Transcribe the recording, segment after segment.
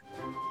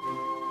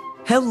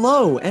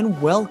Hello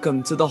and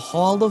welcome to the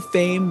Hall of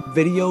Fame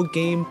Video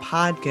Game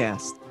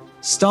Podcast,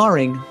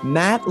 starring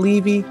Matt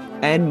Levy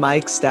and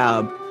Mike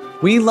Staub.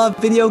 We love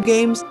video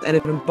games and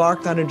have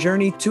embarked on a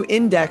journey to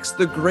index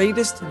the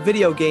greatest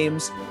video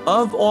games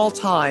of all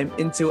time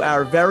into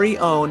our very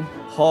own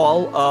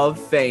Hall of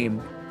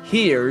Fame.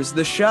 Here's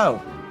the show.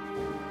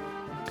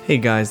 Hey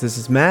guys, this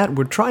is Matt.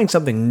 We're trying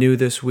something new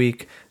this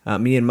week.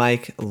 Me and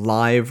Mike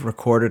live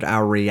recorded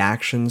our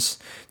reactions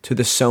to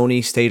the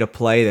Sony State of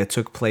Play that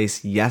took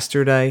place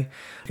yesterday.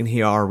 You can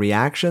hear our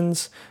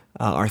reactions,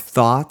 our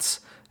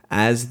thoughts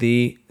as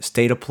the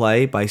State of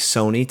Play by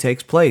Sony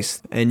takes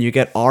place, and you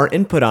get our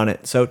input on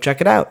it. So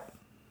check it out.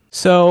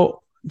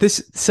 So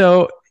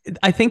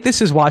I think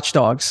this is Watch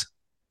Dogs.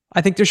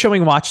 I think they're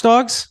showing Watch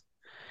Dogs.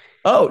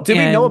 Oh, did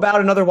we know about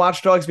another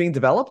Watch Dogs being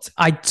developed?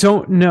 I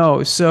don't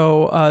know.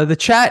 So the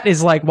chat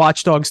is like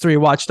Watch Dogs 3,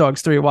 Watch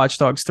Dogs 3, Watch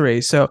Dogs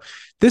 3. So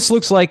this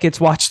looks like it's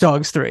Watch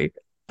Dogs 3.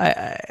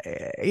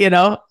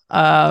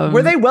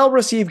 Were they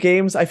well-received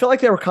games? I feel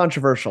like they were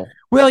controversial.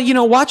 Well,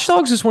 Watch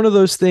Dogs is one of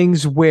those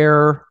things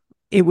where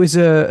it was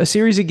a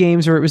series of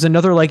games, or it was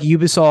another like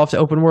Ubisoft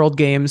open world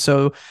game.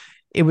 So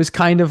it was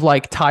kind of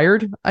like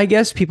tired, I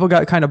guess. People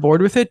got kind of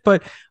bored with it,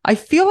 but I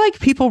feel like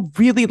people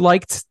really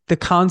liked the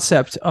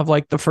concept of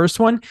like the first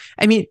one.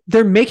 I mean,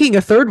 they're making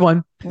a third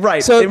one.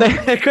 Right. So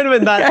it could have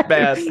been that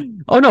bad.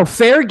 Oh no,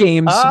 Fair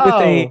Games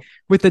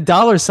with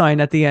the $sign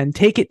at the end.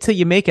 Take it till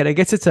you make it. I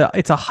guess it's a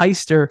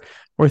heist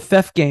or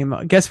theft game.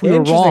 I guess we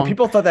were wrong.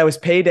 People thought that was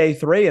Payday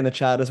 3 in the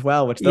chat as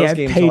well, which those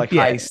games are like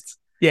heists.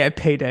 Yeah,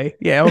 Payday.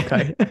 Yeah,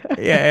 okay.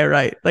 Yeah,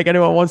 right. Like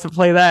anyone wants to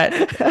play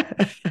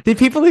that. Did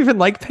people even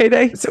like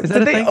Payday? So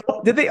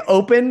did they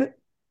open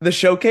the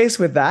showcase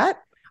with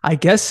that? I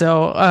guess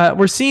so.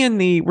 We're seeing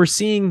the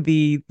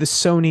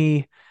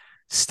Sony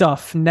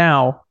stuff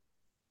now.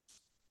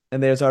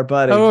 And there's our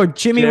buddy. Oh,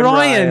 Jim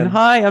Ryan.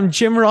 Hi, I'm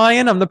Jim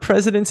Ryan. I'm the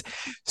president.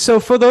 So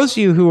for those of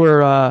you who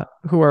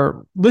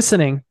are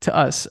listening to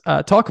us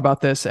talk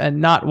about this and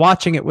not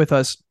watching it with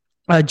us,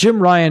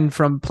 Jim Ryan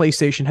from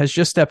PlayStation has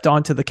just stepped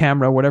onto the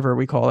camera, whatever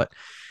we call it.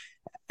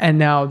 And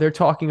now they're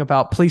talking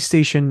about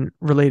PlayStation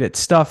related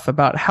stuff,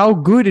 about how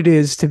good it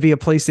is to be a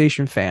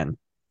PlayStation fan.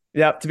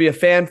 Yeah, to be a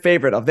fan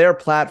favorite of their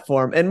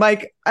platform. And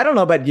Mike, I don't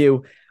know about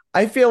you.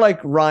 I feel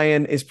like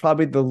Ryan is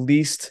probably the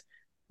least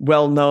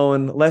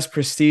well-known, less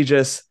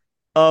prestigious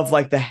of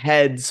like the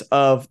heads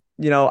of,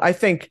 I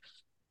think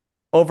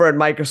over at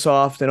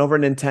Microsoft and over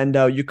at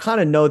Nintendo, you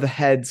kind of know the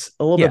heads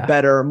a little bit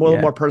better, a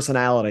little more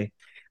personality.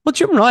 Well,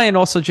 Jim Ryan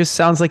also just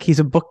sounds like he's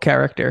a book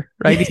character,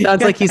 right? He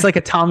sounds like he's like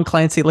a Tom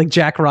Clancy, like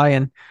Jack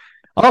Ryan.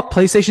 Oh,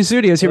 PlayStation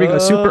Studios. Here we go.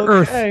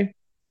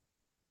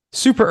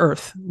 Super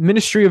Earth,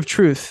 Ministry of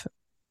Truth.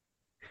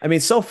 I mean,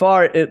 so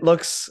far it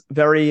looks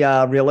very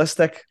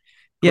realistic.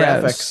 Yeah,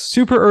 graphics.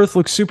 Super Earth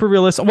looks super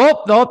realistic.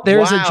 Well,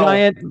 there's a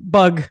giant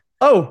bug.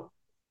 Oh,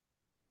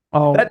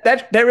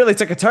 that really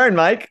took a turn,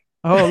 Mike.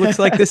 Oh, it looks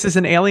like this is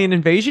an alien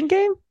invasion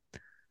game.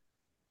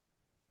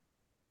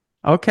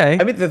 Okay.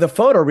 I mean, the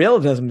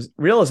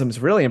photorealism is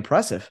really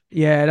impressive.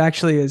 Yeah, it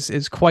actually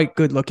is quite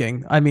good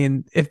looking. I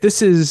mean, if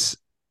this is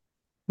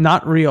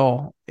not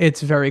real,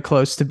 it's very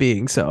close to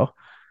being so.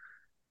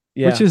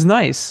 Yeah. Which is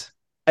nice.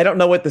 I don't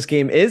know what this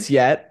game is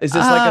yet. Is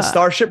this like a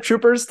Starship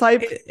Troopers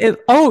type?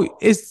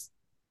 This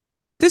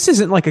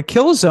isn't like a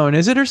Killzone,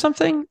 is it, or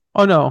something?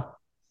 Oh no.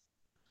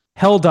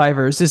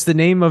 Helldivers is the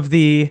name of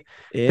the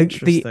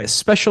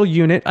special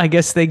unit. I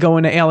guess they go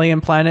into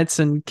alien planets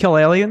and kill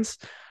aliens.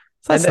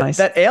 So that's nice.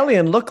 That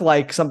alien looked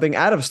like something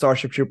out of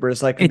Starship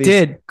Troopers, like it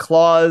did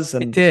claws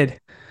and it did.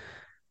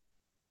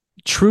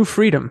 True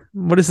freedom.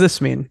 What does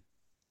this mean?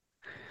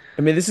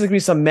 I mean, this is gonna be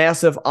some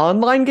massive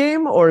online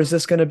game, or is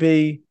this gonna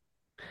be?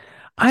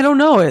 I don't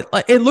know.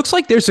 It looks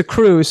like there's a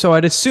crew, so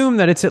I'd assume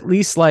that it's at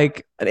least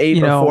like an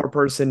 8 or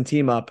 4-person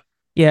team up.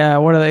 Yeah,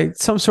 what are they?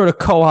 Some sort of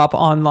co-op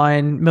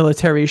online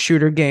military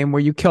shooter game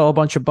where you kill a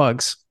bunch of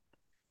bugs.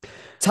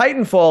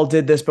 Titanfall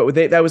did this, but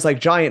that was like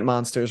giant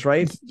monsters,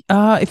 right?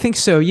 I think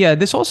so. Yeah,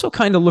 this also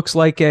kind of looks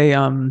like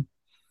one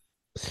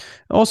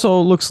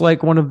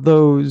of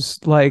those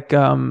like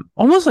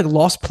almost like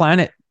Lost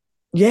Planet.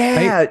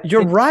 Yeah, right?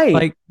 You're right.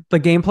 Like the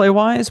gameplay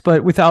wise,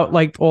 but without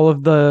like all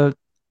of the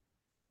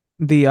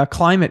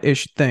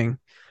climate-ish thing.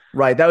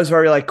 Right, that was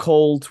very like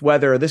cold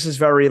weather. This is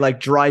very like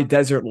dry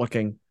desert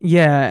looking.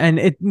 Yeah, and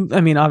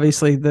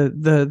obviously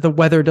the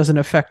weather doesn't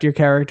affect your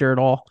character at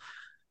all.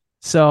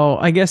 So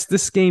I guess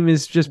this game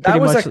is just pretty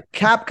much... That was a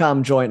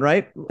Capcom joint,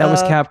 right? That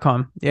was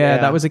Capcom. Yeah,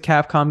 that was a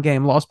Capcom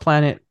game. Lost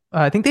Planet.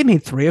 I think they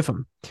made 3 of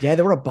them. Yeah,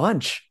 there were a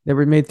bunch. They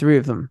made 3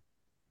 of them.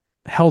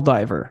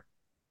 Helldiver.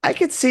 I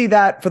could see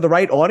that for the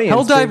right audience.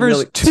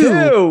 Helldivers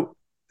 2.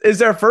 Is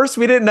there a first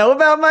we didn't know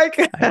about, Mike?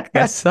 I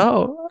guess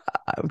so.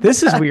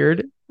 This is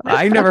weird.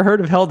 I've never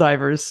heard of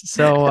Helldivers.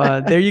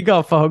 So there you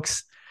go,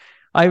 folks.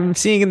 I'm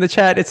seeing in the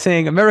chat, it's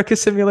saying America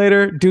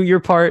Simulator, do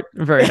your part.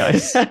 Very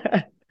nice.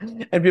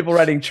 And people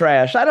writing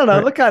trash. I don't know.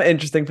 Look kind of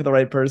interesting for the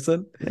right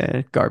person.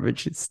 Yeah,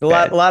 garbage. It's a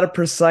lot of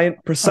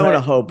persona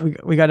hope.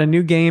 We got a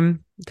new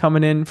game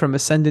coming in from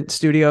Ascendant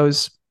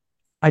Studios.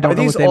 I don't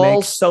know these what they all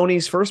make.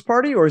 Sony's first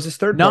party, or is this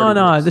third party?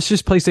 No, this is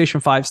just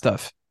PlayStation 5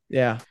 stuff.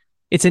 Yeah.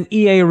 It's an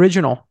EA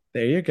original.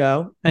 There you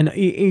go. An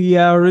EA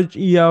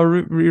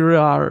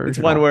original. It's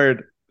one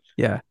word.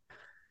 Yeah.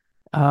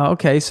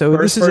 Okay, so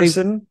First this is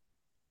person.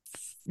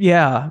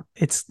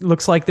 it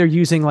looks like they're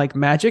using like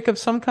magic of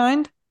some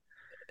kind.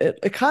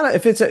 It kind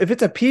of, if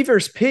it's a P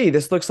versus P,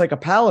 this looks like a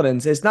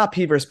Paladins. It's not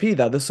P versus P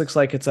though. This looks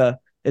like it's a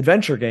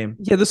adventure game.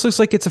 Yeah, this looks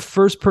like it's a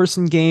first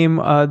person game.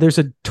 There's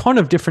a ton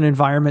of different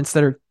environments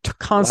that are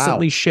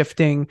constantly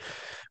shifting.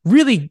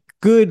 Really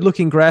good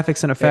looking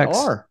graphics and effects.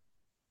 They are.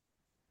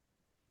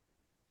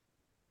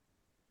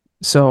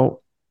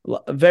 So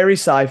very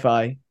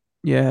sci-fi.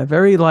 Yeah,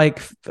 very like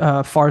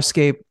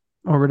Farscape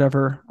or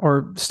whatever,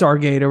 or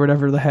Stargate or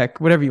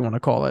whatever you want to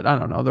call it. I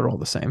don't know. They're all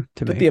the same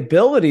to me. But the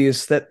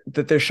abilities that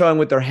they're showing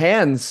with their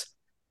hands,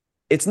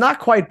 it's not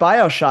quite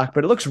BioShock,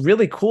 but it looks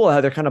really cool how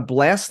they're kind of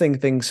blasting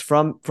things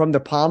from the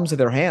palms of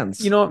their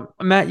hands. You know,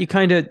 Matt, you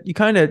kind of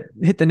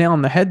hit the nail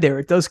on the head there.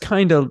 It does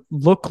kind of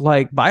look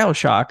like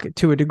BioShock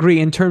to a degree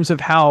in terms of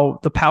how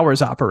the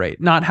powers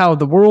operate, not how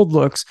the world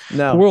looks.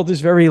 No. The world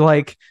is very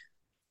like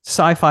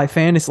sci-fi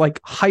fantasy, like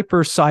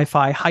hyper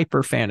sci-fi,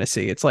 hyper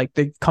fantasy. It's like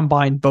they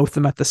combine both of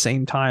them at the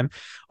same time.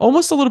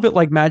 Almost a little bit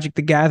like Magic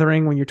the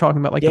Gathering when you're talking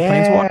about like the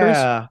Planeswalkers.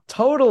 Yeah,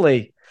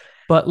 totally.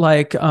 But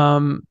like,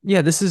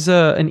 this is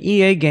an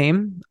EA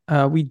game.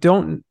 I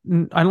don't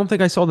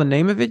think I saw the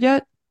name of it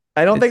yet.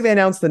 I don't think they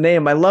announced the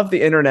name. I love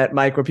the internet,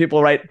 Mike, where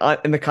people write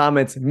in the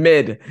comments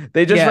mid.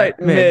 They just write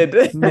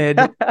mid. Mid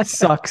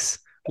sucks.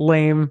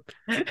 Lame.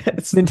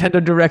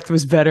 Nintendo Direct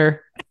was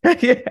better.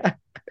 Yeah.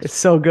 It's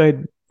so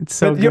good. It's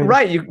so good. You're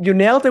right. You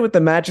nailed it with the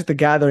Magic the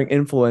Gathering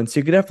influence.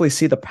 You could definitely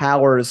see the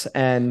powers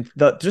and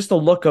just the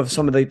look of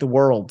some of the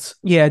worlds.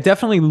 Yeah, it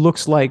definitely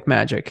looks like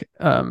Magic.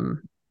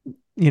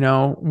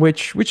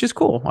 Which is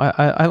cool.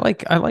 I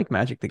like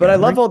Magic the Gathering. But I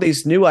love all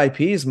these new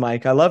IPs,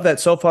 Mike. I love that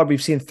so far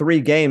we've seen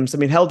 3 games. I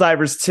mean,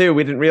 Helldivers 2,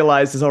 we didn't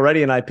realize is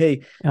already an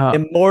IP.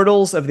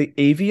 Immortals of the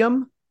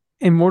Avium.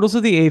 Immortals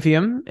of the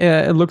Avium.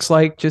 It looks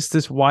like just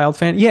this wild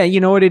fan. Yeah,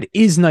 you know what? It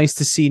is nice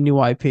to see new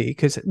IP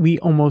because we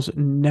almost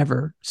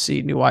never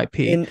see new IP.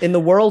 In the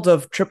world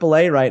of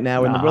AAA right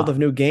now, in the world of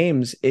new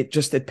games,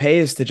 it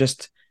pays to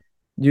just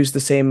use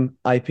the same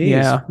IPs.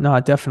 Yeah, no,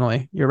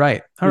 definitely. You're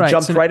right. All right,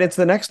 jumped right into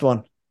the next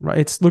one. Right.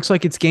 It looks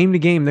like it's game to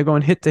game. They're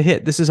going hit to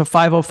hit. This is a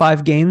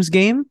 505 Games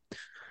game.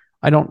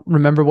 I don't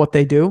remember what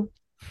they do.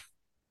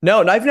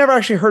 No, I've never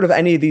actually heard of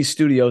any of these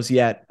studios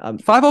yet.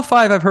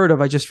 505 I've heard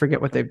of. I just forget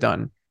what they've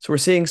done. So we're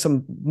seeing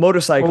some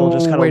motorcycle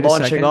just kind of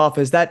launching off.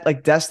 Is that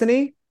like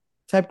Destiny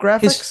type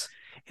graphics?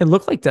 It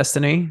looked like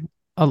Destiny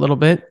a little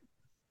bit.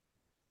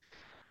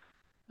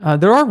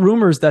 There are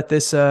rumors that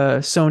this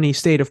Sony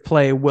State of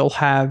Play will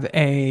have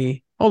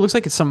it looks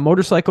like it's some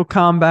motorcycle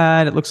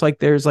combat. It looks like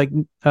there's like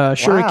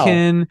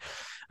shuriken,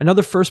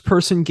 another first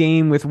person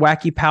game with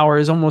wacky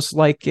powers, almost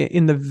like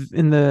in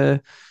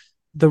the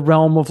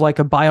realm of like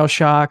a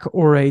BioShock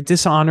or a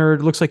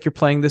Dishonored. It looks like you're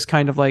playing this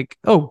kind of like,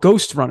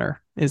 Ghost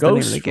Runner is the name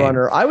of the game. Ghost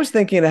Runner. I was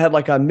thinking it had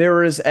like a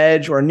Mirror's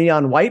Edge or a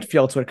Neon White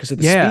feel to it because of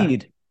the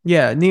speed.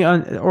 Yeah,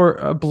 Neon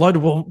or Blood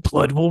Will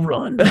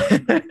Run.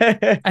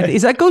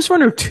 Is that Ghost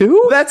Runner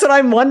 2? That's what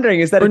I'm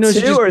wondering. Is that a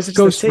 2 or is it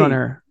Ghost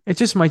Runner? It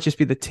just might just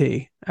be the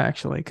T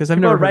actually, because I've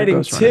never heard of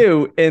Ghost Runner.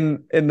 Writing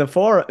 2 in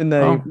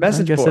the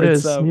message board. I guess it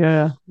is. So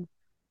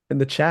in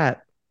the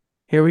chat.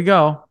 Here we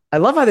go. I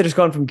love how they're just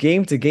going from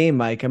game to game,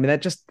 Mike. I mean,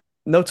 that just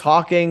no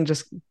talking,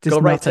 just go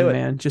right to it,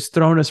 man. Just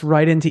throwing us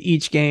right into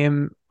each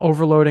game,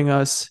 overloading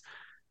us.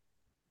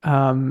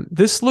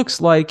 This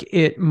looks like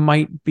it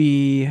might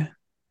be.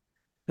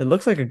 It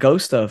looks like a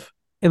Ghost of.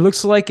 It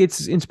looks like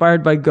it's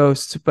inspired by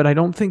Ghosts, but I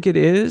don't think it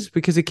is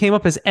because it came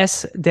up as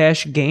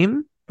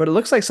S-game. But it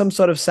looks like some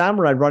sort of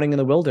samurai running in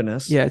the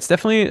wilderness. Yeah, it's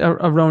definitely a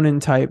Ronin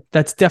type.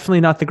 That's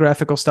definitely not the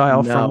graphical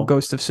style from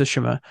Ghost of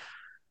Tsushima.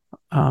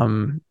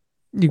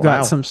 You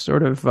got some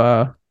sort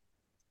of,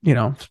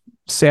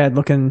 sad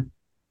looking,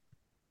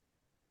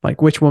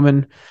 like witch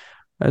woman.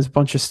 There's a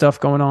bunch of stuff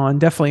going on.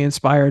 Definitely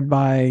inspired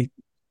by,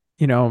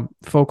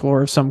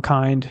 folklore of some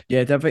kind.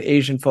 Yeah, definitely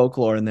Asian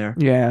folklore in there.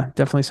 Yeah,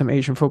 definitely some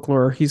Asian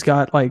folklore. He's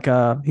got like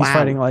he's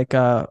fighting like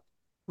a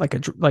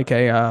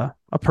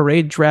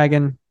parade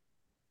dragon.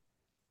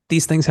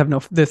 These things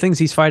the things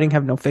he's fighting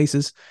have no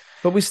faces.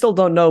 But we still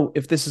don't know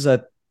if this is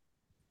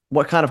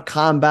what kind of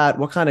combat,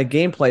 what kind of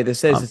gameplay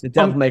this is. Is it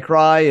Devil May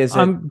Cry?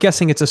 I'm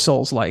guessing it's a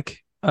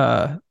Souls-like.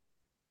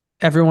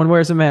 Everyone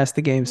wears a mask,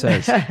 the game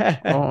says.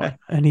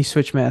 And he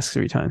switched masks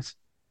 3 times.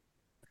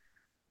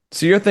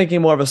 So you're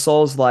thinking more of a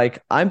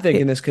Souls-like. I'm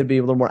thinking this could be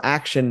a little more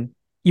action.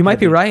 You might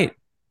be right.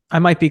 I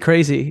might be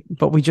crazy,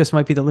 but we just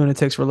might be the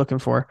lunatics we're looking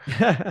for.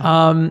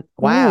 Wow.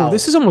 Ooh,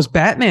 this is almost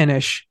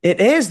Batman-ish.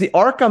 It is. The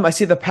Arkham, I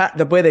see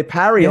the way they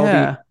parry.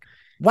 Yeah.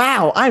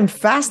 Wow, I'm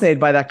fascinated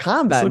by that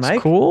combat, Mike.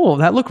 Mike. Cool.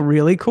 That looked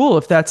really cool.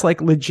 If that's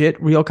like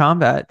legit real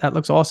combat, that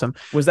looks awesome.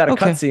 Was that a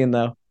cutscene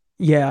though?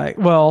 Yeah.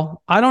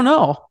 Well, I don't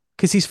know,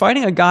 because he's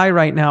fighting a guy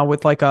right now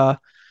with like a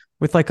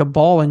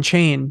ball and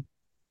chain,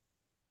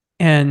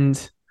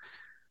 and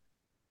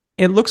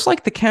it looks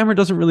like the camera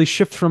doesn't really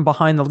shift from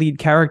behind the lead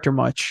character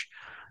much.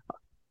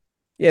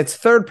 Yeah, it's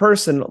third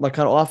person, like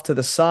kind of off to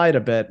the side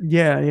a bit.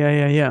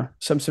 Yeah.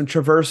 Some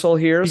traversal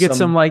here. You get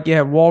some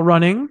wall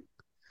running.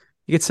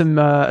 You get some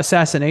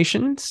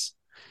assassinations.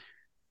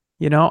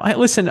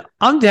 Listen,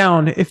 I'm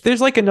down. If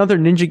there's like another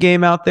ninja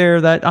game out there,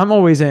 that I'm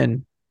always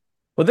in.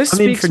 Well, this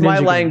speaks my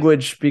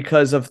language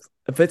because of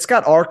if it's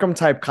got Arkham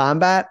type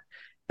combat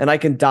and I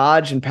can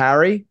dodge and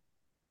parry,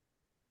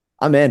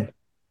 I'm in.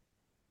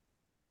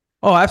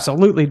 Oh,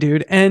 absolutely,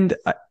 dude. And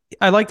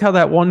I liked how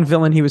that one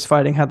villain he was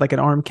fighting had like an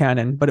arm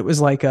cannon, but it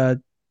was like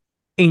a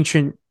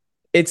ancient.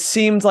 It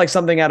seemed like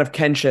something out of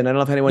Kenshin. I don't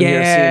know if anyone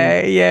here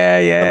has seen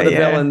some of the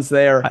villains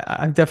there.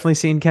 I've definitely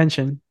seen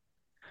Kenshin.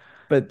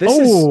 But this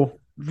is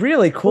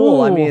really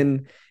cool. I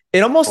mean,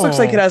 it almost looks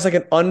like it has like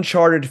an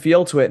Uncharted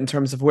feel to it in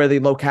terms of where the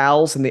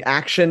locales and the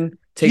action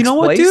takes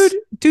place. What,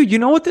 dude? You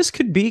know what this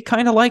could be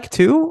kind of like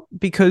too?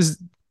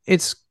 Because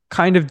it's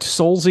kind of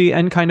Soulsy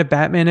and kind of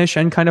Batman-ish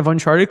and kind of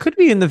Uncharted. It could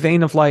be in the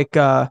vein of like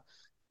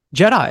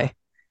Jedi.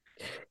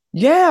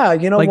 Yeah,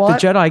 you know like what?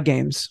 Like the Jedi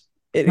games.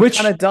 It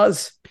kind of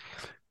does.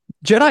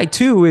 Jedi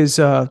 2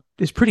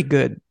 is pretty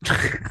good.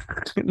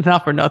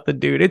 Not for nothing,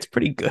 dude. It's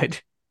pretty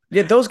good.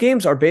 Yeah, those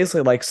games are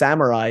basically like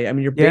Samurai. I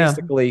mean, you're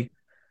basically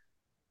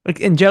like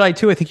in Jedi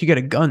 2, I think you get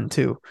a gun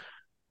too.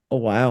 Oh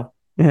wow.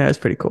 Yeah, it's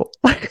pretty cool.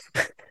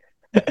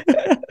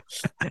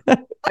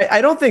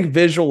 I don't think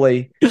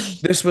visually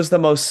this was the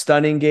most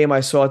stunning game I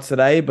saw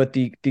today, but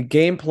the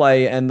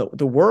gameplay and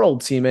the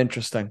world seem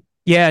interesting.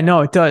 Yeah,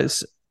 no, it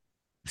does.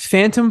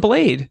 Phantom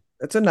Blade.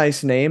 That's a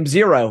nice name.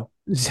 Zero.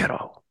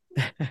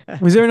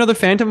 Was there another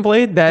Phantom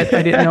Blade that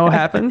I didn't know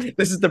happened?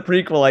 This is the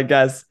prequel, I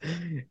guess.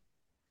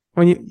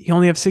 When you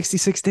only have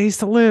 66 days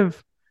to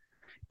live.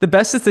 The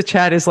best is the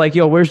chat is like,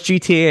 yo, where's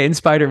GTA and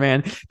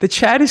Spider-Man? The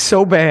chat is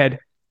so bad.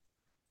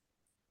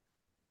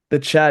 The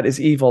chat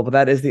is evil, but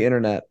that is the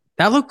internet.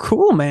 That looked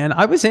cool, man.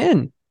 I was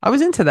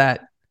into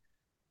that.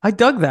 I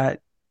dug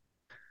that.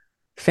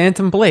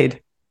 Phantom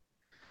Blade.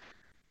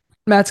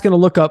 Matt's going to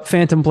look up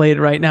Phantom Blade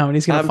right now, and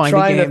he's going to find a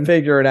game. I'm trying to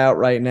figure it out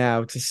right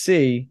now to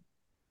see,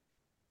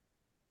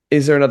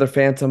 is there another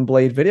Phantom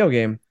Blade video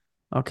game?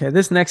 Okay,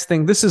 this next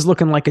thing, this is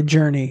looking like a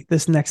Journey.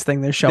 This next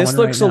thing they're showing. This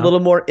looks a little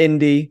more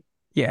indie.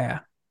 Yeah,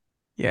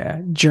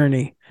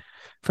 Journey.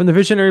 From the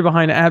visionary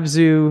behind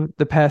Abzu,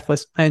 the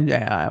Pathless, and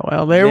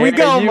there we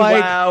go,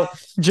 Mike. Wow,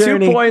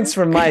 Journey. 2 points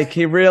from Mike.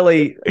 He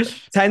really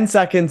 10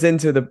 seconds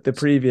into the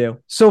preview.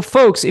 So,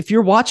 folks, if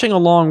you're watching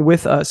along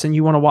with us and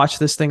you want to watch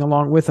this thing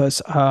along with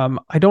us,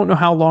 I don't know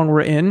how long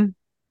we're in.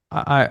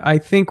 I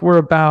think we're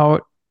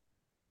about.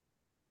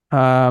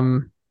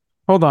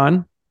 Hold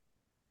on.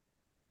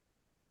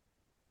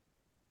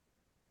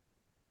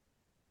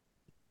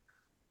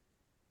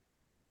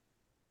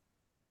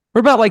 We're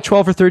about like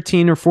 12 or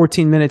 13 or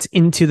 14 minutes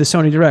into the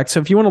Sony Direct.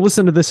 So if you want to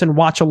listen to this and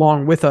watch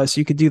along with us,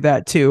 you could do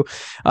that too.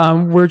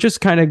 We're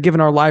just kind of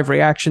giving our live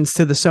reactions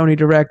to the Sony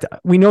Direct.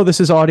 We know this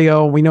is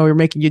audio. We know we're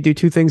making you do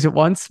two things at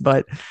once,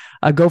 but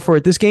go for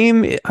it. This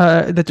game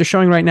that they're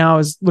showing right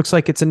now looks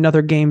like it's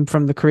another game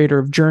from the creator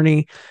of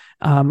Journey.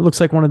 It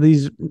looks like one of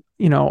these,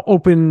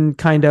 open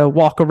kind of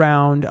walk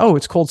around. Oh,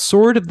 it's called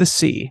Sword of the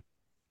Sea,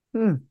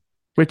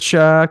 which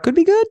could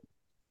be good.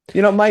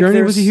 Mike,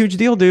 Journey was a huge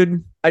deal,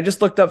 dude. I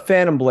just looked up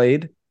Phantom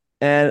Blade,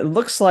 and it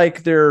looks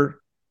like they're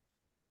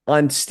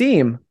on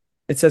Steam.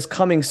 It says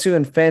coming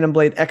soon. Phantom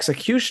Blade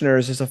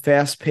Executioners is a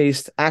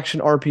fast-paced action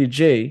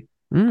RPG.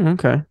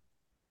 Okay,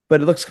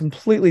 but it looks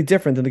completely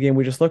different than the game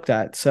we just looked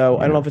at. So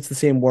I don't know if it's the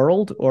same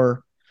world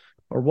or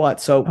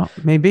what. So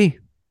maybe.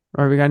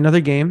 Or we got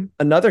another game.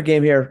 Another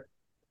game here.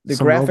 The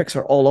graphics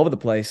are all over the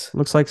place.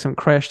 Looks like some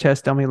crash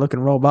test dummy looking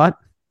robot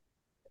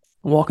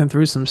walking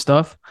through some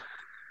stuff.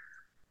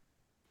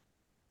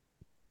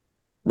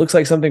 Looks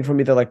like something from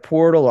either like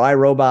Portal or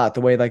iRobot,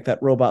 the way like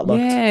that robot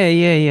looked.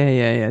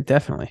 Yeah,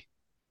 definitely.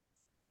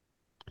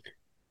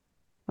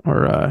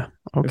 Or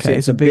okay,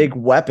 it's a big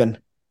weapon.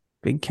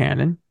 Big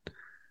cannon.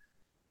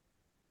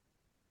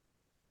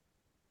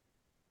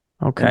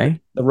 Okay. And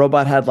the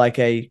robot had like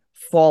a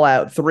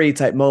Fallout 3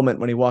 type moment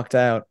when he walked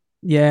out.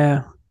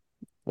 Yeah.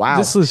 Wow.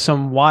 This is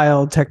some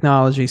wild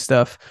technology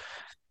stuff.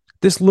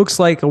 This looks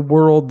like a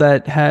world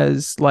that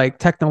has like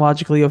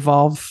technologically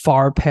evolved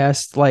far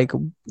past like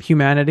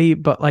humanity,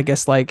 but I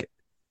guess like,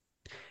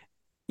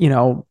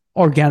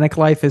 organic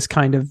life is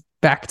kind of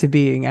back to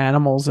being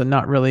animals and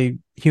not really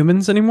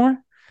humans anymore.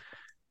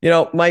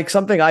 Mike,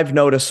 something I've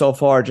noticed so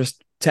far,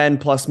 just 10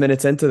 plus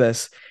minutes into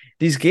this,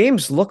 these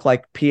games look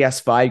like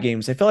PS5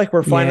 games. I feel like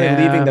we're finally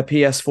leaving the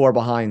PS4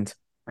 behind.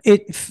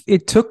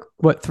 It took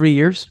what, 3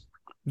 years?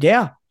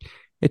 Yeah.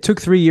 It took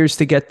 3 years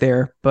to get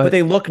there, but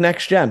they look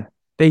next gen.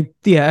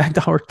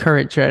 Our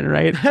current gen,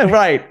 right?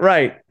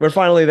 right. We're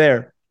finally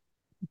there.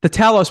 The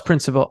Talos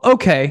Principle.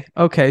 Okay.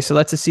 So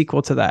that's a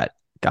sequel to that.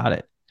 Got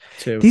it.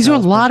 These are a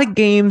lot of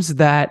games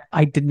that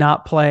I did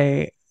not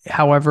play.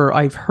 However,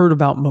 I've heard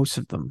about most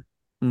of them.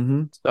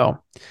 Mm-hmm.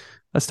 So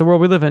that's the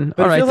world we live in.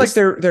 But I feel like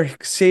they're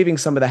saving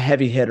some of the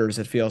heavy hitters.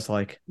 It feels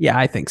like. Yeah,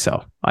 I think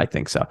so.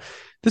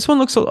 This one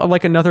looks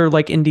like another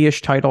like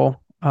indie-ish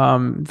title.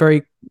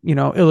 very,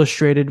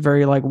 illustrated,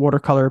 very like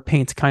watercolor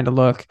paint kind of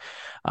look.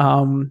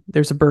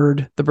 There's a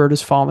bird. The bird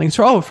is falling.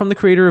 So, from the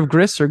creator of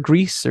Grease or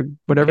whatever you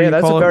call it. Yeah,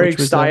 that's a very which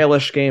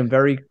stylish game.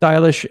 Very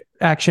stylish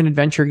action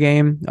adventure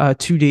game,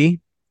 2D.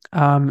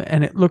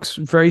 And it looks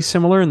very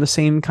similar in the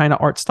same kind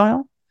of art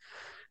style.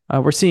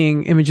 We're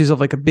seeing images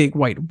of like a big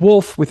white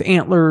wolf with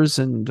antlers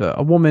and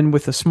a woman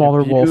with a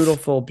smaller wolf.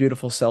 Beautiful,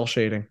 beautiful cell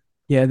shading.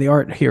 Yeah, the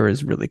art here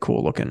is really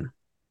cool looking.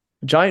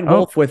 Giant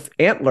wolf with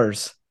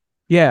antlers.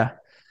 Yeah.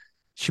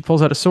 She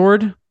pulls out a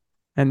sword,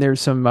 and there's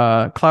some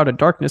cloud of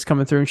darkness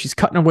coming through, and she's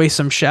cutting away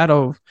some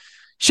shadow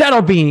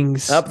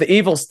beings. Up the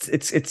evils.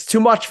 It's too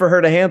much for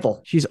her to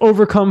handle. She's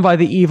overcome by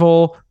the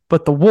evil,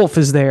 but the wolf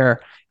is there,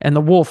 and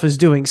the wolf is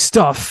doing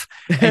stuff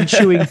and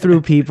chewing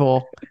through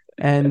people,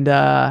 and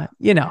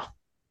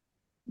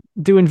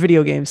doing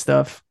video game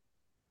stuff.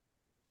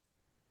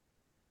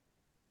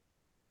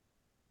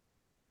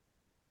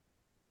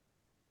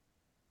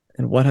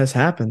 And what has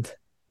happened?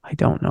 I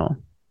don't know.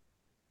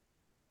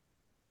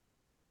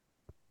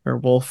 Her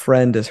wolf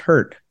friend is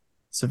hurt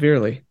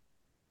severely.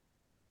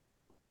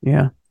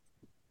 Yeah.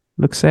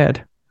 Looks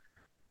sad.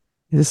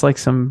 Is this like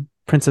some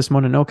Princess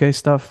Mononoke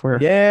stuff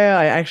where... Yeah,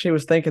 I actually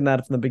was thinking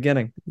that from the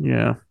beginning.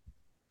 Yeah.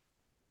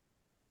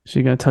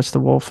 She's going to touch the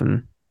wolf,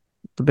 and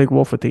the big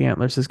wolf with the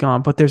antlers is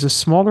gone. But there's a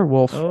smaller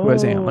wolf who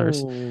has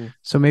antlers.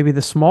 So maybe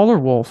the smaller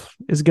wolf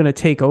is going to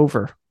take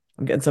over.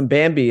 I'm getting some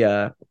Bambi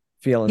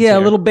feelings. Yeah, here.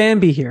 A little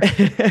Bambi here.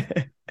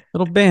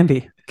 Little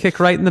Bambi. Kick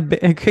right in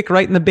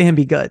the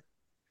Bambi gut.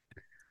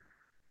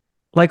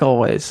 Like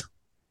always.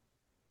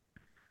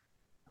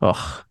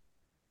 Ugh.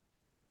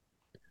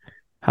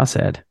 How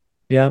sad.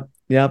 Yep.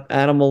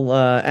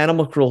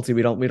 Animal cruelty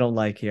we don't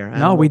like here.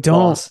 No, we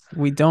don't.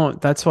 We don't.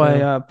 That's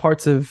why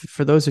parts of,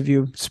 for those of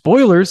you,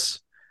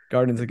 spoilers.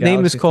 Guardians of the Galaxy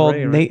name is called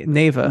 3, right?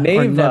 Neva.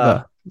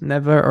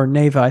 Or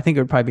Neva. I think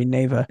it would probably be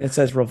Neva. It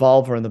says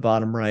Revolver in the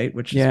bottom right,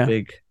 which is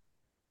big.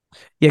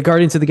 Yeah,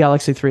 Guardians of the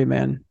Galaxy 3,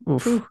 man.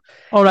 Oof.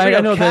 All right,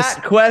 I know this.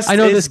 Quest I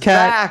know this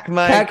cat. Back,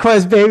 Mike. Cat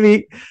Quest,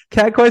 baby.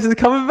 Cat Quest is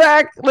coming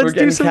back. Let's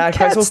do some cat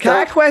Quest. stuff.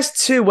 Cat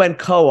Quest 2 went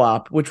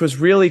co-op, which was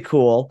really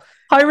cool.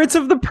 Pirates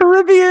of the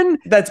Caribbean.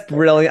 That's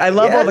brilliant. I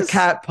love all the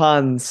cat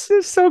puns.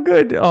 It's so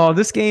good. Oh,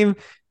 this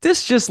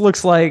just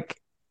looks like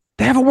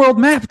they have a world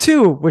map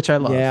too, which I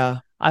love. Yeah.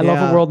 I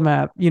love a world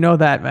map. You know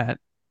that, Matt.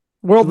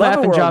 World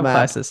map and job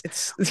classes.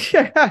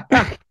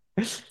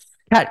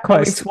 Cat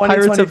Quest,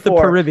 Pirates of the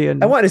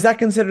Caribbean. And what, is that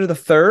considered the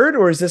third,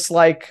 or is this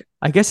like...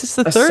 I guess it's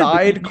the third.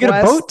 Side you get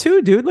a boat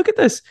too, dude. Look at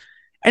this.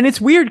 And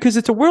it's weird because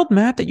it's a world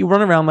map that you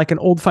run around like an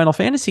old Final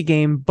Fantasy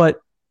game, but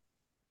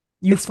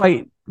you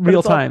fight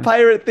real time.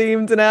 Pirate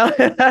themed now.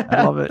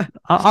 I love it.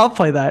 I'll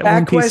play that. Cat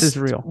One Piece Quest is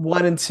real.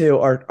 1 and 2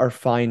 are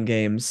fine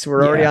games.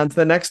 We're already on to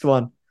the next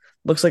one.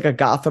 Looks like a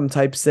Gotham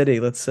type city.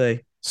 Let's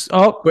see.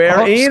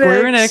 Square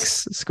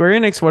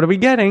Enix. What are we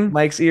getting?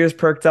 Mike's ears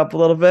perked up a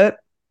little bit.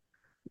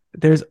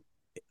 There's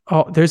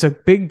a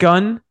big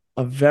gun.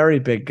 A very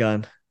big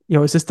gun.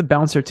 Yo, is this the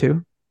bouncer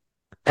too?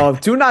 Oh,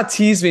 do not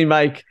tease me,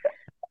 Mike.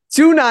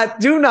 Do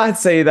not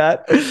say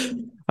that.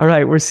 All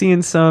right, we're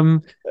seeing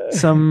some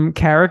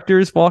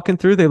characters walking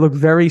through. They look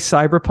very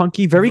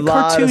cyberpunky, very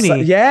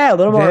cartoony. A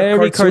little more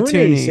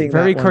cartoony.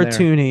 Very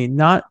cartoony.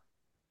 Not.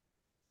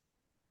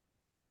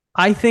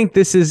 I think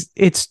this is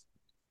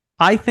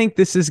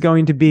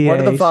going to be. What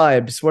are the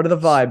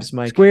vibes,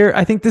 Mike?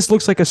 I think this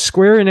looks like a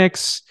Square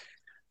Enix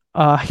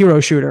hero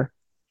shooter.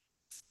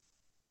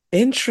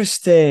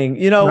 Interesting.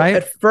 Right?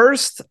 At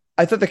first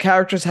I thought the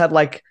characters had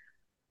like,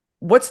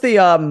 what's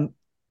the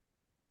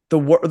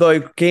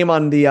game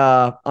on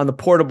the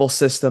portable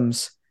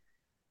systems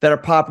that are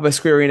popular by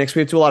Square Enix? We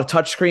have to do a lot of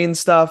touchscreen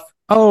stuff.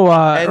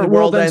 And the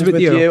World Ends With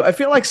You. I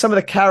feel like some of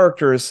the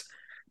characters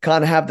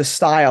kind of have the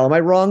style. Am I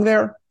wrong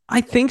there?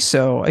 I think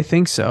so.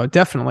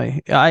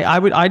 Definitely.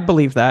 I'd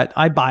believe that.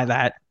 I'd buy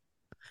that.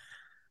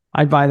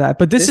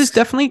 But this is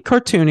definitely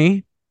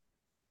cartoony.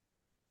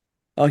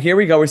 Oh, here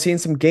we go. We're seeing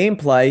some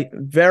gameplay.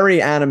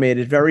 Very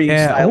animated, very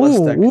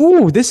stylistic.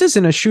 Ooh, this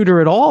isn't a shooter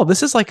at all.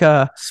 This is like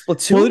a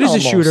Splatoon. Well, it is a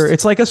shooter.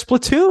 It's like a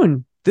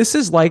Splatoon. This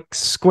is like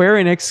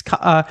Square Enix.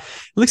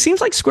 It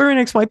seems like Square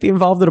Enix might be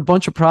involved in a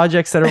bunch of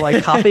projects that are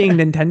like copying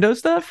Nintendo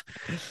stuff,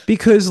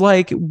 because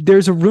like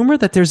there's a rumor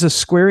that there's a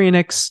Square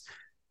Enix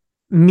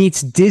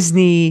meets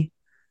Disney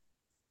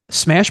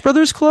Smash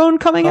Brothers clone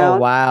coming out.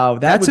 Oh wow,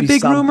 that's a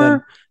big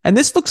rumor. And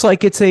this looks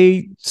like it's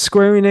a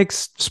Square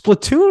Enix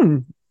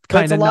Splatoon.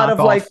 It's a lot of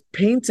like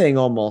painting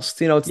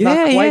almost. It's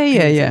not quite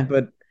painting,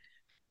 but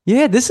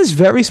yeah, this is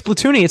very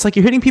Splatoony. It's like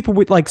you're hitting people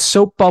with like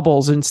soap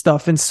bubbles and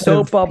stuff, and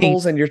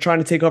and you're trying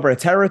to take over a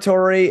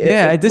territory.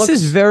 This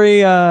is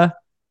very,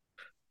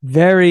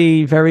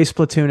 very, very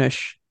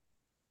Splatoonish.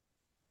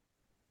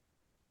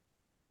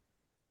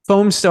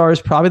 Foam Star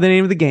is probably the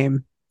name of the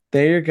game.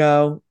 There you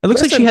go. It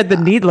looks like she had the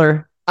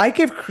Needler. I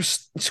give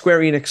Square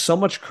Enix so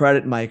much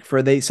credit, Mike,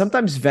 for they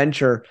sometimes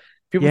venture.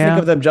 People think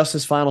of them just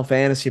as Final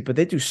Fantasy, but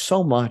they do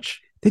so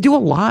much. They do a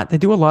lot. They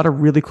do a lot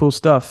of really cool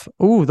stuff.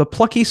 Ooh, the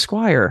Plucky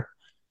Squire.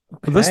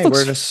 Okay, this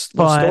looks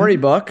fun.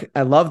 Storybook.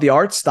 I love the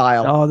art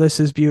style. Oh, this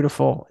is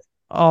beautiful.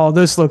 Oh,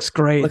 this looks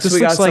great. Looks This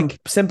we looks got some like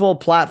simple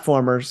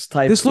platformers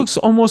type. this looks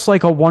almost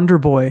like a Wonder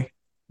Boy.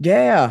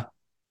 Yeah,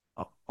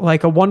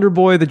 Like a Wonder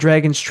Boy, the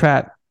Dragon's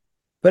Trap.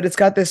 but it's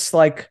got this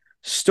like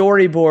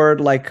storyboard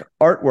like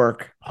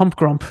artwork. Hump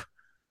Grump.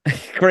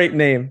 Great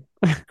name.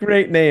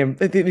 Great name.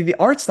 The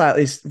art style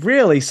is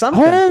really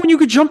something. Oh, and you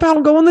could jump out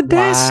and go on the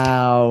desk.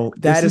 Wow.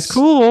 This is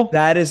cool.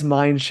 That is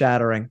mind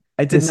shattering.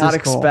 I did not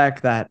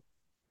expect that.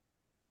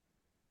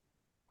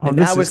 Oh, and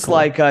now it's cool.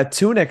 Like a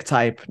Tunic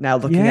type now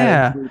looking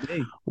at it in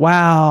 3D.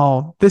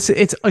 Wow.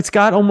 It's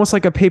got almost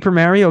like a Paper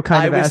Mario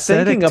kind of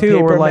aesthetic too,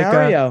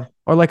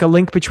 or like a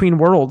Link Between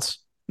Worlds.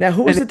 Now,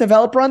 who was the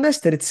developer on this?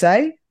 Did it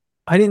say?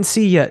 I didn't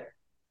see yet.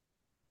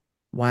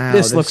 Wow.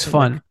 This looks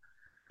fun.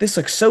 This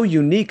looks so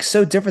unique,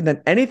 so different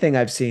than anything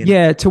I've seen.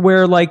 Yeah, to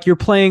where like you're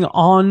playing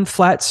on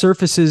flat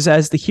surfaces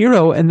as the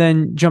hero and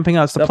then jumping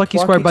out. It's the Plucky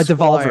Squire by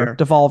Devolver.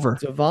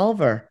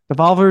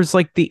 Devolver is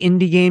like the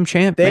indie game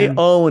champ. They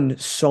own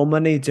so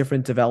many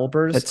different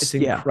developers. It's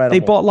incredible. They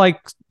bought like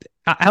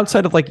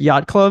outside of like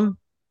Yacht Club.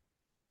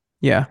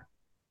 Yeah.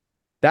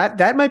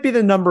 That might be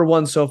the number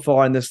one so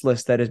far on this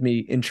list that has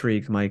me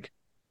intrigued, Mike.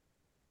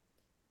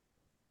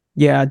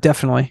 Yeah,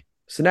 definitely.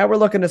 So now we're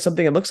looking at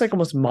something that looks like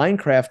almost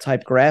Minecraft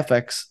type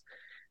graphics.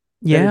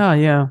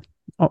 Yeah.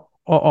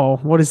 Oh,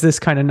 what is this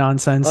kind of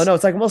nonsense? Oh no,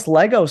 it's like almost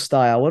Lego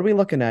style. What are we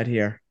looking at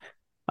here?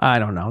 I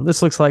don't know.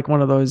 This looks like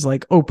one of those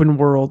like open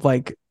world,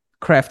 like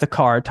craft a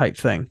car type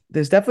thing.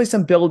 There's definitely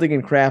some building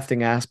and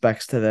crafting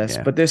aspects to this,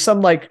 but there's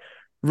some like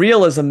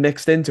realism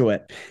mixed into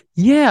it.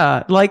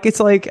 Yeah, like it's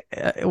like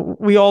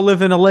we all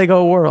live in a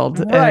Lego world,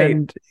 right?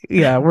 And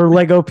we're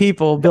Lego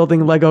people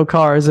building Lego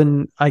cars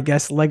and I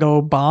guess Lego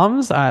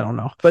bombs. I don't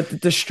know, but the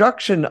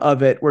destruction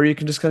of it, where you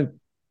can just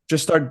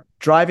start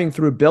driving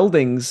through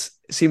buildings,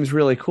 seems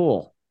really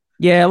cool.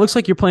 Yeah, it looks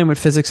like you're playing with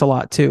physics a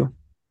lot too.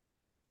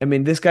 I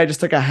mean, this guy just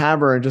took a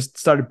hammer and just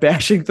started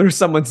bashing through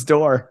someone's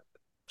door.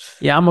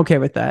 Yeah, I'm okay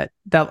with that.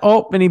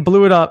 And he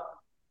blew it up.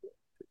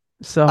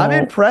 So I'm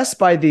impressed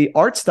by the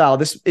art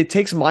style. It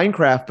takes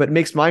Minecraft, but it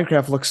makes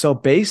Minecraft look so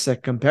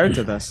basic compared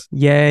to this.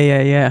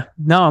 Yeah.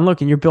 No, I'm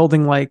looking. You're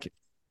building like,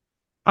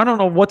 I don't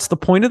know what's the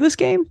point of this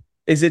game.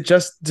 Is it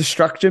just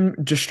destruction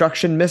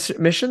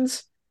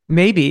missions?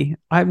 Maybe.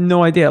 I have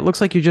no idea. It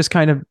looks like you're just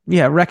kind of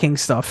wrecking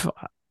stuff,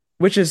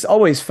 which is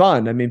always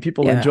fun. I mean,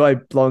 people enjoy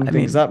blowing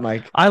things up,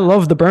 Mike. I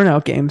love the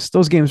Burnout games.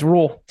 Those games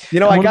rule. You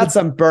know, I got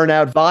some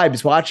Burnout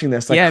vibes watching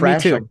this. Like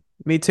crashing.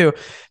 Me too.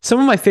 Some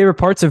of my favorite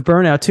parts of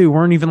Burnout too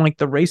weren't even like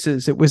the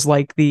races. It was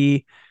like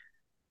the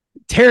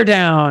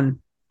teardown.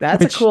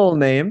 That's a cool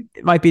name.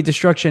 It might be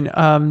destruction.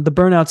 The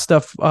Burnout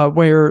stuff,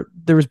 where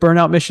there was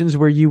Burnout missions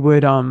where you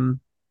would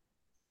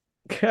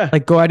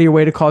like go out of your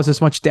way to cause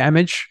as much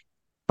damage,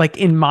 like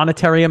in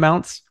monetary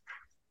amounts.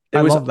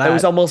 It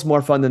was almost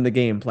more fun than the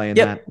game playing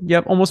that.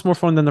 Yep, almost more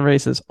fun than the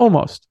races.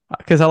 Almost,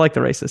 because I like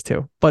the races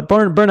too. But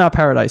Burnout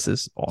Paradise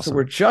is awesome. So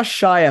we're just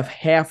shy of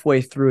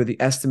halfway through the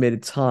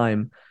estimated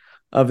time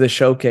of the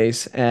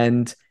showcase,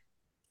 and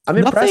I'm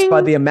impressed by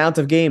the amount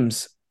of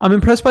games. I'm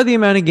impressed by the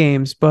amount of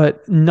games,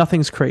 but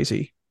nothing's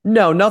crazy.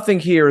 No,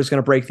 nothing here is going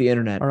to break the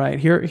internet. All right,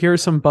 here are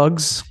some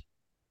bugs.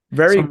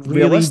 Very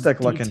realistic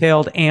looking.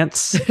 Detailed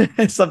ants.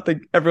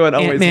 Something everyone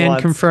always Ant-Man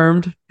wants.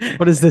 Confirmed.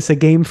 What is this, a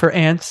game for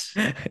ants?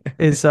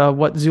 Is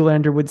what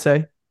Zoolander would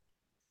say.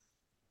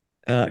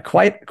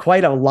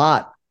 Quite a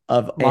lot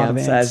of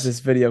ants as this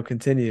video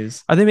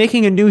continues. Are they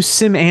making a new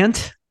Sim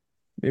Ant?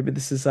 Maybe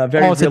this is very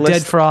realistic. A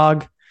dead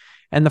frog.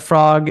 And the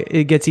frog,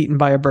 it gets eaten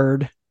by a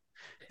bird.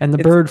 And the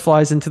bird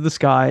flies into the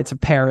sky. It's a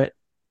parrot.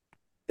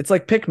 It's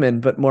like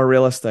Pikmin, but more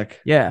realistic.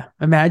 Yeah.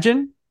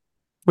 Imagine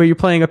where you're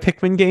playing a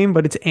Pikmin game,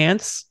 but it's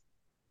ants.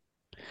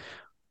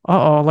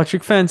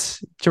 Electric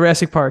fence.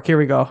 Jurassic Park. Here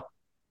we go.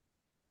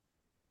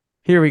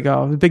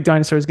 The big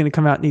dinosaur is going to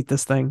come out and eat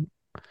this thing.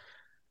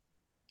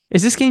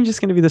 Is this game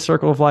just going to be the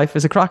circle of life?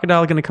 Is a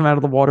crocodile going to come out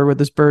of the water where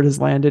this bird has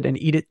landed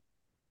and eat it?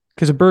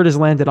 Because a bird has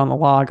landed on the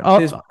log.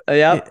 You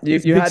had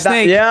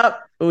snake. That.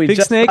 Yep.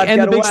 Big snake,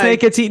 and the big snake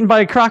gets eaten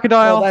by a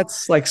crocodile. Well,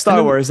 that's like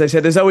Star Wars. They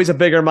say there's always a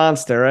bigger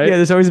monster, right? Yeah,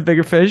 there's always a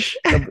bigger fish.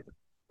 I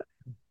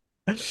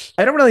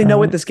don't really know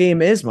what this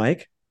game is,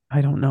 Mike.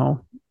 I don't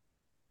know.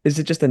 Is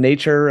it just a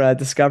nature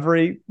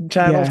discovery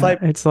channel type?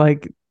 It's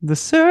like the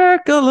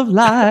circle of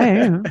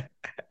life.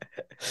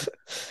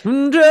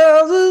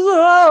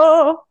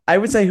 I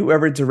would say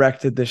whoever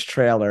directed this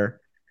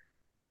trailer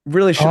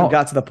really should have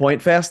got to the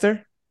point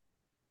faster.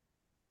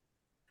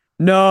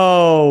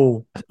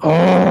 No.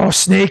 Oh,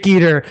 Snake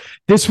Eater.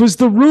 This was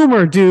the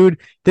rumor, dude.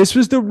 This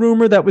was the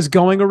rumor that was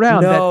going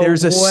around that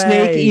there's a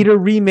Snake Eater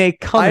remake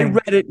coming. I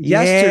read it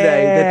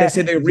yesterday that they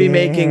said they're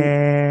remaking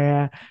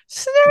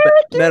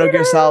Metal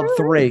Gear Solid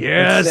 3.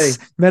 Yes.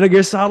 Metal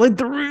Gear Solid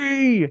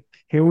 3.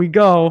 Here we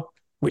go.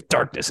 With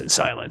darkness and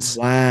silence.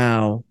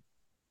 Wow.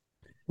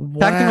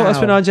 Tactical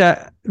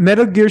espionage.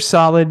 Metal Gear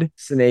Solid.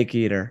 Snake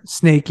Eater.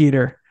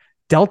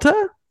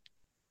 Delta?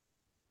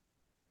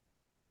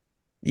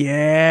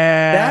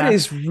 Yeah. That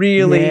is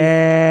really...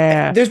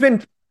 There's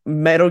been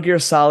Metal Gear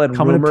Solid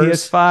coming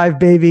rumors to PS5,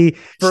 baby.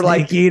 for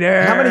Snake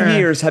Eater. How many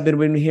years have been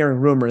we hearing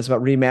rumors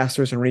about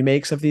remasters and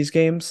remakes of these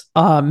games?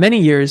 Many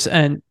years.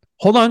 And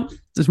hold on,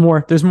 there's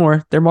more.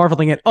 They're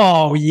marveling it.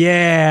 Oh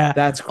yeah,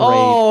 that's great.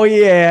 Oh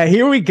yeah,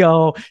 here we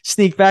go.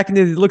 Sneak back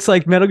into it. Looks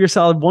like Metal Gear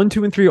Solid 1,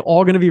 2, and 3 are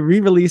all going to be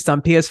re-released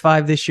on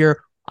PS5 this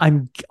year.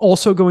 I'm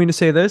also going to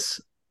say this: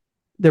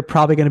 they're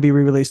probably going to be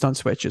re-released on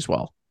Switch as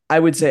well. I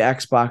would say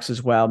Xbox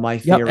as well. My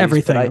theories,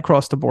 everything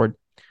across the board.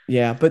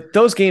 Yeah, but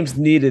those games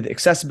needed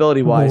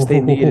accessibility-wise. They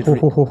needed.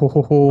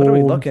 What are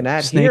we looking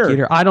at Snake here?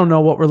 Eater. I don't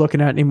know what we're looking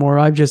at anymore.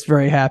 I'm just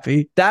very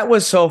happy. That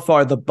was so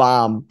far the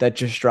bomb that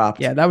just dropped.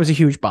 Yeah, that was a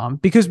huge bomb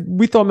because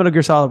we thought Metal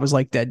Gear Solid was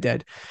like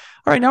dead.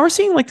 All right, now we're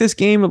seeing like this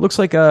game. It looks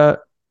like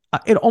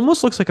it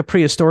almost looks like a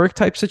prehistoric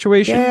type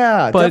situation.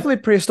 Yeah, definitely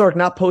prehistoric,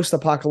 not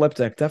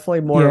post-apocalyptic.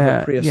 Definitely more of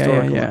a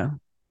prehistoric. Yeah.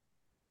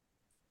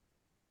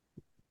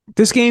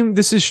 This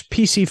is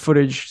PC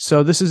footage,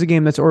 so this is a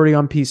game that's already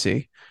on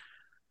PC.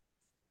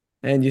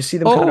 And you see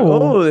them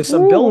there's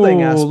some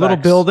building aspects. A little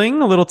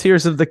building, a little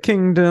Tears of the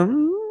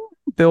Kingdom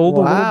build.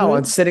 Wow,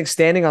 and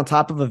standing on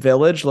top of a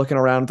village, looking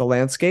around the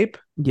landscape.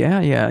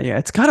 Yeah.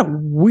 It's got a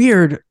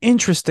weird,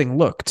 interesting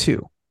look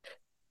too.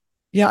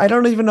 Yeah, I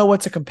don't even know what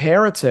to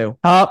compare it to.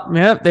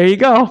 Yeah, there you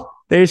go.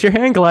 There's your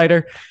hand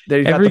glider.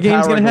 Every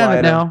game's going to have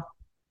it now.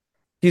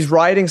 He's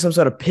riding some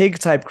sort of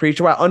pig-type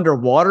creature. Wow,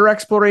 underwater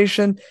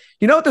exploration.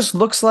 You know what this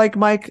looks like,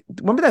 Mike?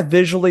 Remember that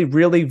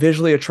really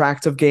visually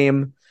attractive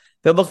game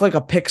that looked like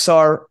a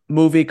Pixar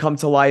movie come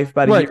to life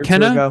about a year or two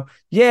ago?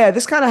 Yeah,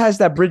 this kind of has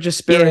that Bridge of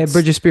Spirits. Yeah,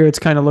 Bridge of Spirits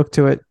kind of look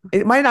to it.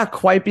 It might not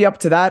quite be up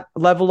to that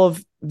level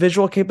of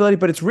visual capability,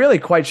 but it's really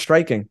quite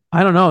striking.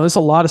 I don't know. There's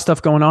a lot of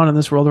stuff going on in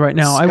this world right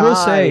now. I will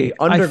say,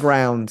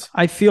 underground.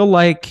 I feel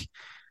like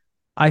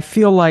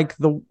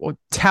the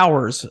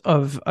towers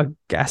of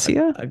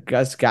Agasba,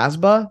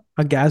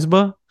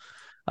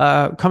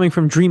 coming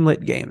from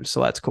Dreamlit Games,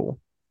 so that's cool.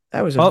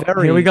 That was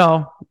here we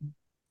go.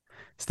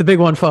 It's the big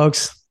one,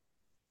 folks.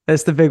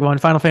 That's the big one.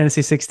 Final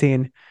Fantasy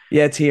 16.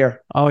 Yeah, it's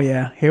here. Oh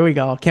yeah, here we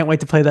go. Can't wait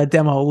to play that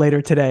demo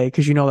later today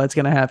because you know that's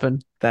going to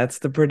happen. That's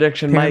the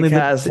prediction Mike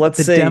has.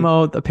 Let's see.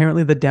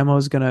 Apparently the demo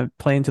is going to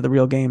play into the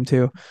real game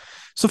too.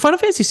 So Final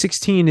Fantasy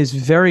 16 is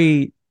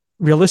very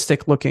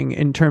realistic looking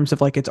in terms of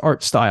like its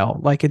art style.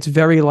 Like it's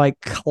very like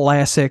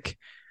classic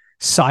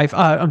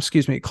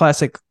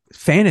classic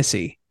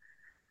fantasy.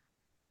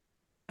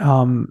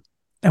 And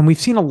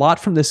we've seen a lot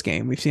from this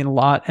game. We've seen a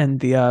lot, and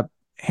the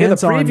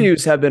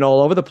previews have been all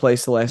over the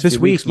place the last few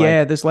weeks.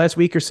 This last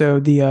week or so,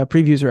 the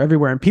previews are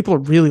everywhere, and people are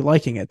really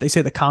liking it. They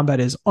say the combat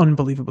is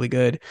unbelievably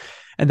good,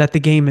 and that the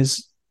game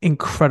is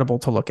incredible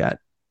to look at.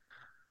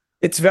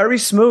 It's very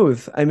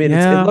smooth. I mean,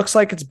 it looks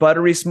like it's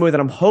buttery smooth,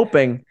 and I'm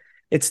hoping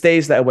it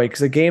stays that way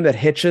because a game that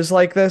hitches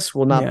like this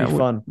will not be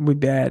fun. Would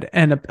be bad.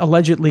 And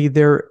allegedly,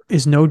 there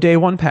is no day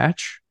one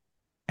patch,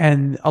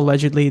 and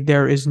allegedly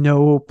there is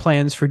no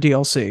plans for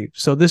DLC.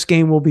 So this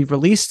game will be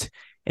released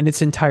in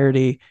its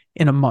entirety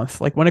in a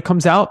month. Like when it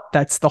comes out,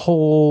 that's the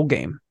whole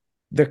game.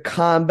 The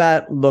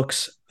combat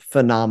looks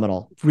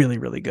phenomenal. Really,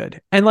 really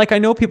good. And like, I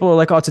know people are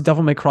like, oh, it's a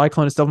Devil May Cry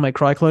clone. It's Devil May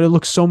Cry clone. It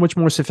looks so much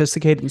more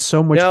sophisticated and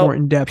so much more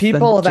in depth.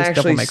 People have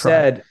actually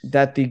said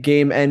that the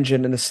game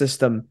engine and the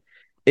system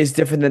is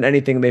different than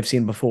anything they've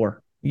seen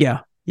before.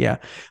 Yeah.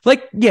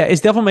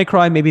 Is Devil May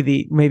Cry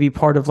maybe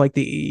part of like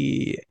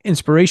the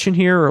inspiration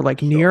here or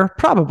like Nier?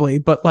 Probably,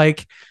 but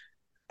like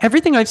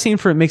everything I've seen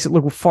for it makes it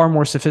look far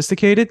more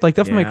sophisticated. Like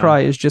Devil May Cry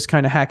is just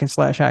kind of hack and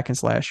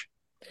slash.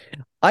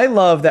 I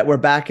love that we're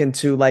back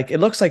into like, it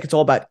looks like it's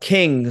all about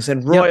kings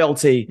and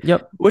royalty.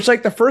 Yep. Which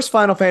like the first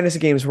Final Fantasy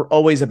games were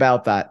always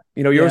about that.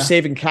 You know, you're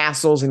saving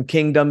castles and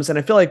kingdoms, and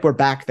I feel like we're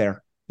back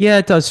there. Yeah,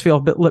 it does feel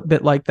a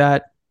bit like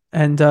that.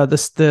 And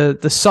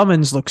the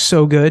summons look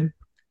so good.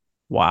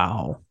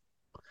 Wow.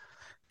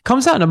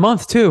 Comes out in a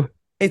month too.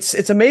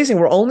 It's amazing.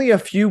 We're only a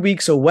few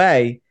weeks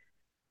away.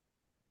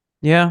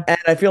 Yeah. And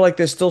I feel like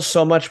there's still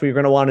so much we're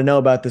going to want to know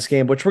about this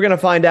game, which we're going to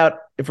find out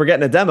if we're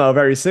getting a demo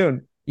very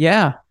soon.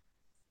 Yeah.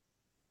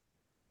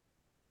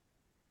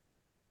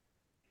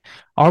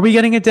 Are we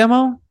getting a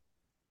demo?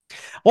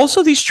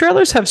 Also, these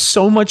trailers have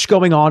so much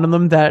going on in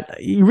them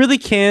that you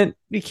can't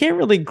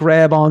really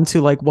grab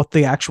onto like what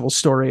the actual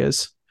story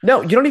is.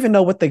 No, you don't even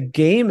know what the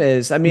game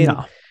is. I mean,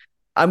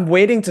 I'm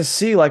waiting to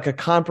see like a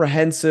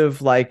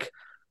comprehensive, like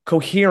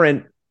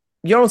coherent.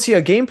 You don't see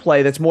a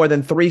gameplay that's more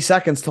than 3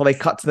 seconds till they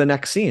cut to the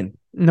next scene.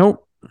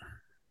 Nope.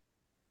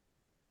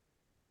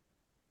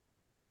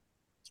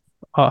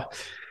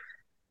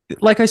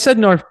 Like I said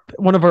in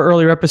one of our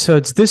earlier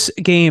episodes, this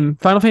game,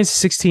 Final Fantasy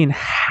 16,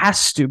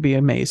 has to be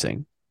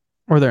amazing,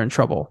 or they're in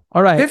trouble.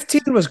 All right,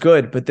 15 was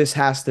good, but this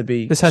has to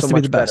be. This has to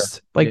be the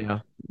best.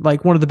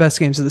 Like one of the best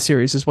games of the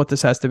series is what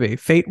this has to be.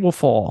 Fate will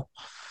fall.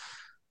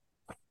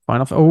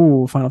 Final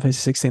Fantasy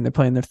 16. They're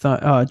playing their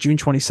June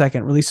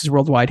 22nd. Releases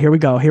worldwide. Here we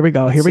go.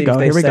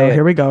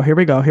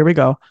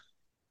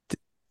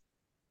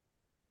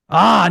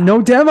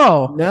 No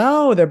demo.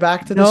 No, they're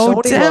back to the No Sony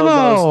logos.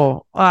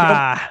 demo.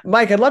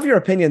 Mike, I'd love your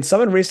opinion.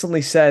 Someone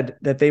recently said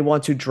that they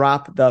want to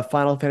drop the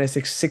Final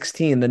Fantasy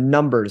 16, the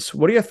numbers.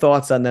 What are your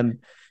thoughts on them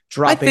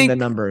dropping the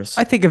numbers?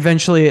 I think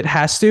eventually it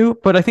has to,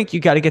 but I think you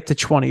got to get to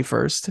 20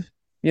 first.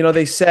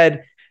 They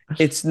said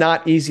it's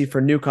not easy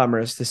for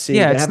newcomers to see.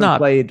 Yeah, they haven't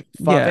played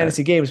Final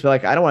Fantasy games, but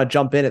like, I don't want to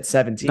jump in at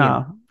 17.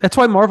 No, that's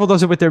why Marvel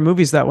does it with their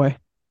movies that way.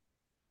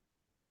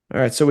 All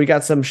right, so we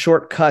got some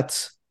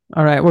shortcuts.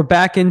 All right, we're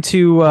back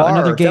into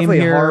another game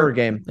here. A horror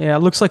game. Yeah, it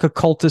looks like a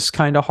cultist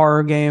kind of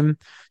horror game.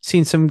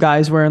 Seen some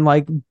guys wearing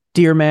like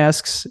deer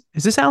masks.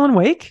 Is this Alan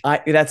Wake?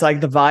 That's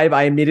like the vibe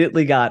I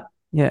immediately got.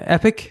 Yeah,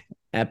 Epic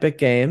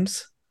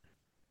Games.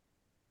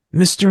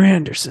 Mr.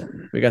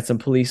 Anderson. We got some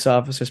police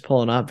officers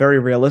pulling up. Very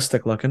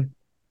realistic looking.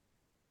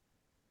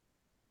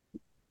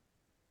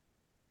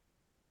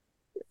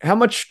 How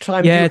much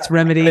time? Yeah, it's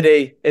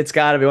Remedy. It's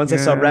got to be. Once I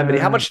saw Remedy,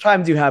 how much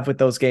time do you have with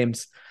those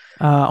games?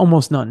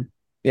 Almost none.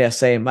 Yeah,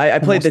 same. I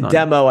played the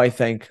demo, I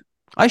think.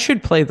 I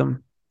should play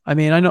them. I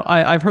mean, I know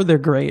I've heard they're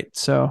great.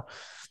 So,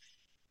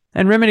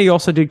 and Remedy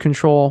also did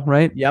Control,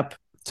 right? Yep.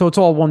 So it's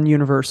all one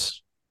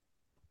universe.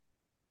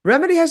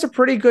 Remedy has a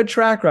pretty good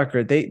track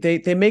record.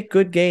 They make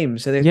good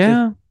games, and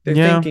they're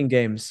thinking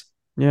games.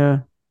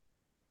 Yeah.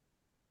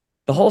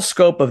 The whole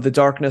scope of the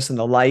darkness and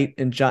the light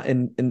in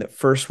the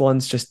first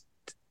ones just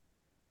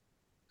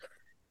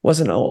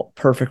wasn't all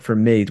perfect for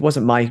me. It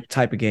wasn't my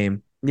type of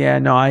game. Yeah,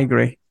 no, I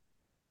agree.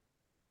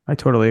 I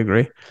totally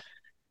agree.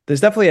 There's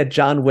definitely a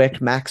John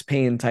Wick, Max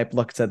Payne type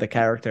look to the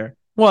character.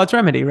 Well, it's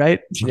Remedy, right?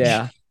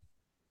 Yeah.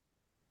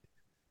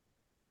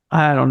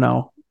 I don't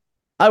know.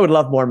 I would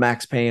love more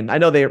Max Payne. I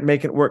know they're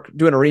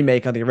doing a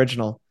remake on the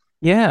original.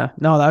 Yeah,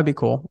 no, that'd be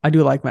cool. I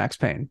do like Max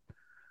Payne.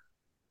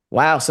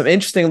 Wow, some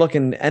interesting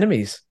looking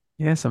enemies.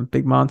 Yeah, some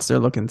big monster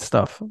looking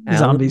stuff.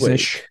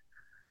 Zombies-ish.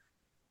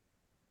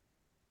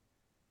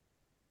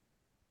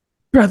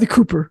 Bradley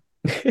Cooper.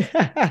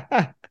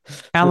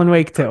 Alan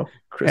Wake too.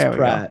 Chris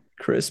Pratt.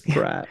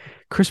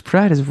 Chris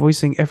Pratt is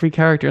voicing every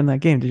character in that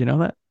game. Did you know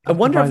that? I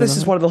wonder if this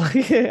is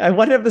I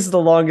wonder if this is the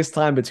longest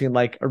time between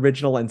like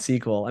original and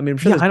sequel. I mean, I'm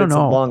sure there's been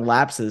some long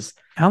lapses.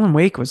 Alan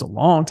Wake was a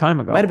long time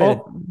ago. Might have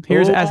been.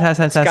 Here's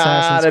Assassin's Creed.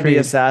 Gotta be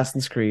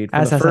Assassin's Creed.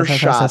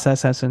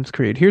 Assassin's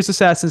Creed. Here's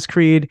Assassin's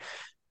Creed.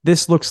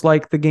 This looks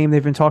like the game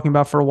they've been talking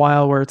about for a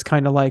while, where it's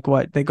kind of like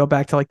what they go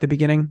back to like the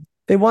beginning.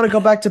 They want to go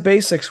back to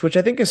basics, which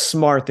I think is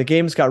smart. The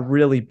games got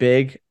really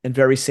big and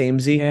very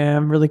samey. Yeah,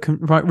 really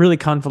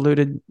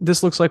convoluted.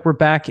 This looks like we're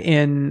back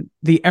in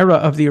the era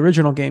of the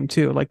original game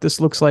too. Like this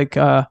looks like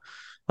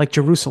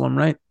Jerusalem,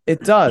 right?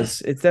 It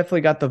does. It's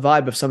definitely got the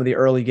vibe of some of the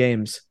early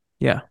games.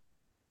 Yeah.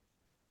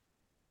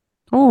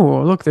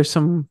 Oh, look, there's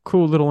some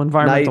cool little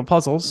environmental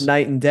puzzles.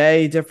 Night and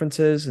day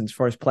differences as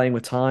far as playing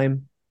with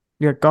time.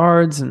 You got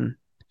guards and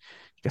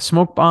you got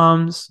smoke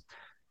bombs.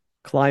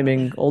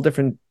 Climbing, all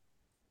different,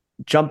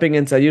 jumping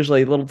into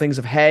usually little things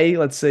of hay.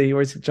 Let's see,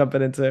 where's he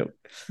jumping into?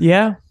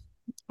 Yeah.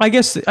 I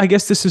guess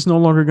this is no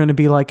longer going to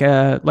be like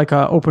a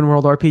open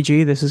world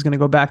RPG. This is going to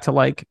go back to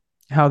like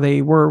how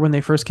they were when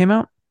they first came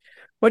out.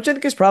 Which I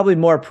think is probably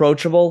more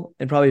approachable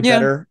and probably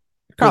better.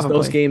 Because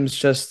those games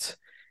just...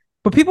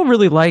 But people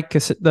really like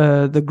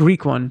the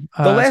Greek one.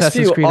 The last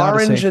few,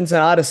 Origins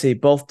and Odyssey,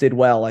 both did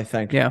well, I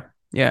think. Yeah.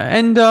 Yeah.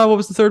 And what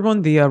was the third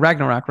one? The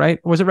Ragnarok, right?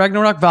 Was it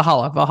Ragnarok?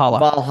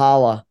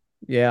 Valhalla.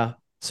 Yeah.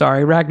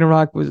 Sorry,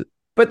 Ragnarok was...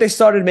 But they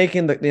started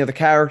making the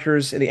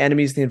characters and the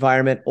enemies, the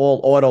environment, all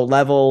auto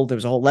leveled. There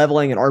was a whole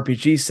leveling and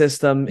RPG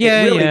system.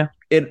 Yeah,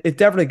 It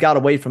definitely got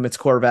away from its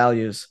core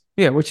values.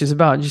 Yeah, which is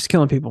about just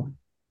killing people.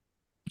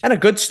 And a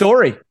good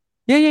story.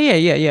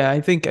 Yeah.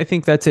 I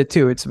think that's it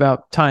too. It's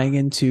about tying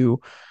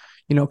into,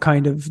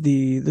 kind of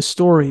the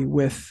story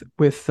with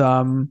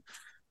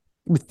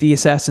the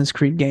Assassin's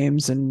Creed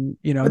games and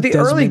But the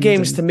early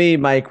games to me,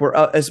 Mike, were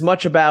as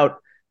much about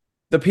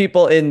the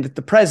people in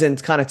the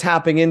present kind of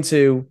tapping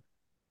into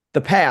the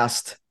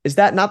past. Is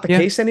that not the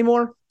case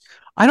anymore?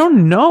 I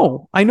don't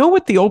know. I know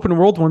with the open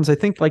world ones, I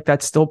think like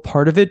that's still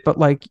part of it, but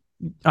like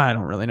I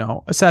don't really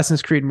know.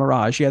 Assassin's Creed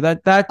Mirage,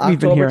 that we've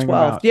been hearing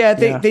about. Yeah,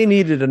 they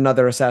needed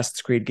another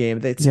Assassin's Creed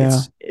game.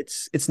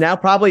 It's now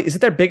probably, is it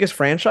their biggest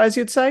franchise?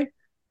 You'd say?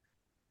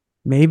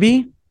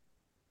 Maybe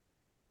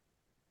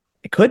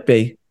it could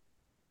be.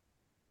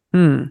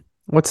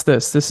 What's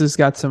this? This has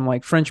got some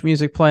like French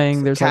music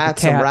playing. There's like a cat.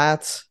 Some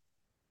rats.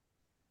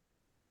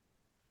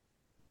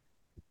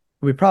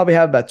 We probably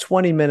have about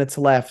 20 minutes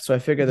left, so I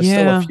figure there's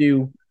still a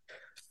few.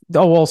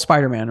 Oh, well,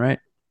 Spider-Man, right?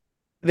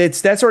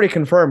 That's already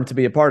confirmed to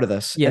be a part of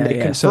this. Yeah, and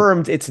they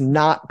confirmed it's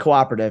not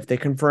cooperative. They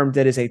confirmed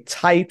it is a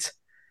tight.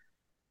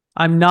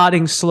 I'm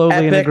nodding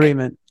slowly in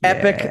agreement.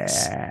 Epic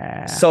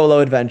solo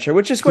adventure,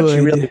 which is what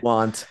you really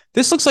want.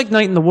 This looks like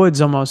Night in the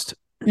Woods almost.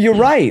 You're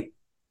right.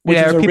 Which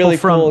is a really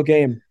cool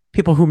game.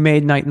 People who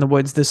made Night in the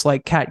Woods, this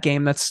like cat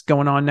game that's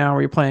going on now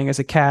where you're playing as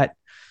a cat.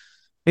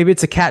 Maybe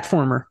it's a cat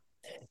former.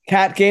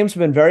 Cat games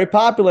have been very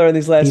popular in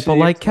these last few years. People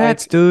like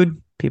cats,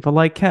 dude. People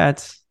like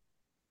cats.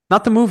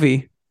 Not the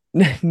movie.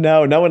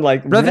 No, no one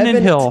like Revenant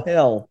Hill.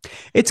 Hill.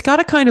 It's got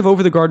a kind of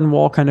over the garden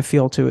wall kind of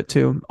feel to it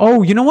too.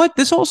 Oh, you know what?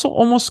 This also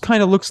almost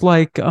kind of looks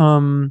like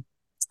the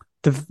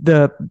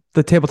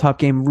tabletop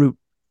game Root.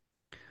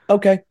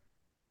 Okay.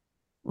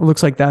 It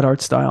looks like that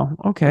art style.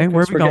 Okay,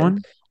 where are we going?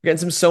 We're getting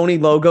some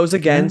Sony logos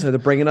again, so they're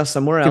bringing us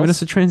somewhere else. Giving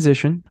us a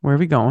transition. Where are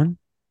we going?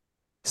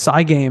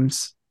 Psy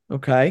Games.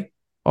 Okay.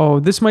 Oh,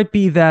 this might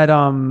be that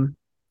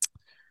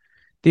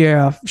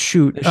yeah,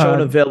 shoot. They're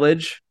showing a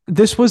village.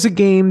 This was a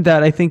game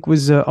that I think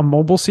was a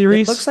mobile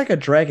series. It looks like a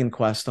Dragon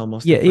Quest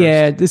almost. Yeah,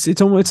 yeah.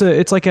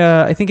 It's like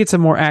I think it's a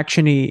more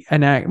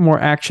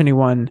actiony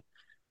one.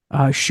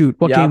 Shoot,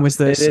 what game was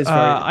this?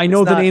 I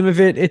know the name of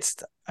it. It's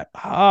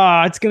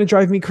gonna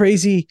drive me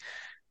crazy.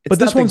 But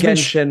this one's been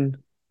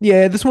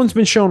this one's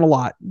been shown a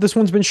lot.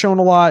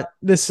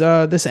 This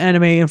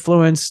anime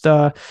influenced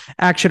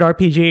action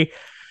RPG.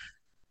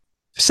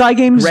 Psy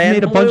Games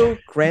made a bunch.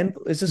 Grand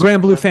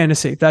Blue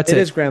Fantasy. That's it.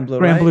 It is Grand Blue.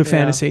 Grand Blue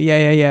Fantasy.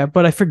 Yeah.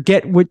 But I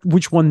forget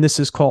which one this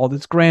is called.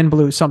 It's Grand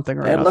Blue something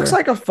or other. It looks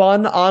like a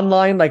fun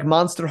online, like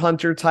Monster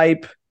Hunter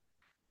type.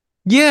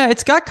 Yeah,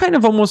 it's got kind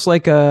of almost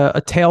like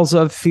a Tales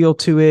of feel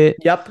to it.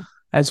 Yep.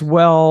 As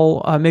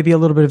well, maybe a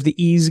little bit of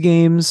the Ease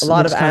games. A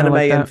lot of anime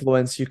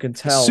influence, you can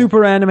tell.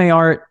 Super anime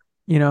art,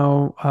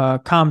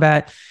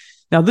 combat.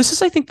 Now, this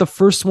is, I think, the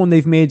first one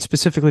they've made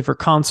specifically for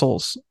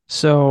consoles.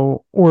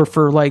 So, or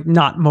for like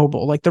not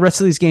mobile. Like the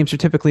rest of these games are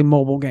typically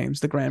mobile games,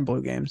 the Grand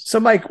Blue games. So,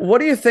 Mike, what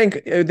do you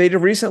think? They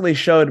recently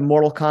showed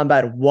Mortal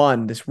Kombat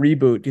 1, this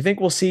reboot. Do you think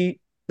we'll see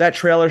that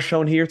trailer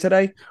shown here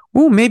today?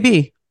 Oh,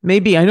 maybe.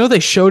 I know they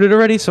showed it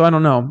already, so I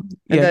don't know.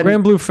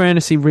 Grand Blue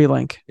Fantasy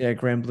Relink. Yeah,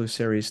 Grand Blue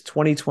Series,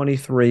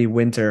 2023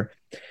 winter.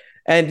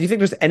 And do you think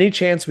there's any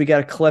chance we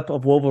get a clip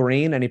of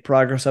Wolverine? Any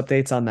progress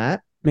updates on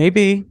that?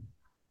 Maybe.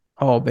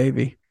 Oh,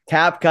 baby.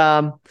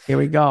 Capcom. Here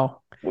we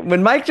go.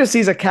 When Mike just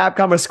sees a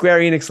Capcom or Square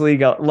Enix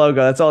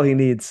logo, that's all he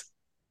needs.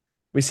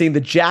 We're seeing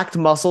the jacked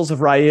muscles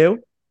of Ryu.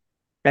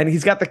 And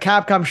he's got the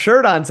Capcom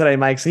shirt on today,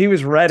 Mike, so he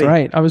was ready. That's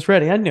right. I was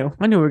ready. I knew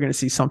we were going to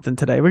see something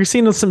today. We're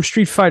seeing some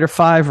Street Fighter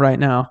 5 right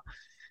now.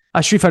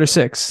 Street Fighter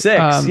 6.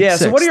 Yeah.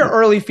 So what are your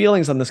early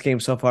feelings on this game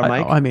so far,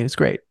 Mike? I mean, it's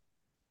great.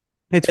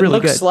 It really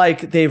looks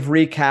like they've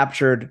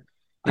recaptured.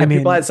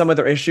 People had some of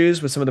their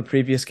issues with some of the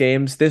previous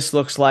games. This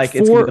looks like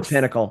it's going to be the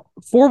pinnacle.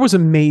 4 was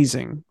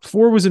amazing.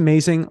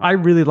 I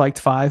really liked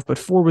 5, but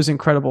 4 was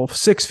incredible.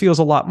 6 feels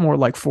a lot more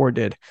like 4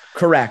 did.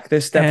 Correct.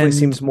 This definitely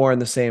seems more in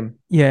the same.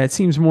 Yeah, it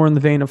seems more in the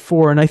vein of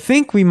 4. And I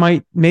think we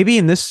might, maybe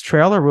in this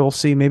trailer, we'll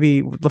see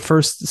maybe the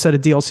first set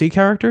of DLC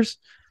characters.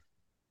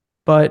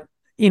 But,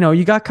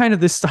 you got kind of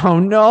this, oh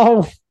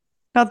no,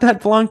 not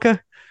that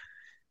Blanca.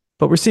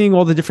 But we're seeing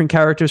all the different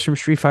characters from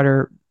Street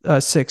Fighter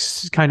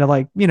 6 kind of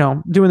like,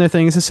 doing their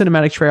thing. It's a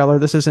cinematic trailer.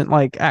 This isn't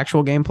like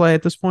actual gameplay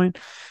at this point.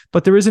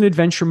 But there is an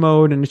adventure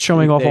mode, and it's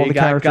showing off all the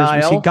characters.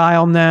 Guile. We see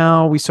Guile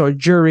now. We saw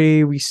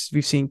Jury. We've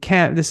seen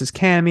this is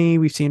Cammy.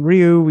 We've seen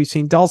Ryu. We've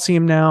seen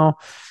Dulcium now.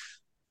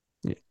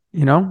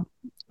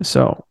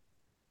 So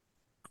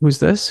who's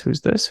this? Who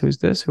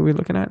are we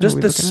looking at? Just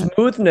the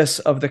smoothness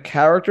of the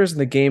characters and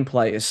the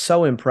gameplay is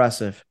so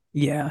impressive.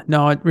 Yeah,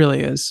 no, it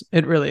really is.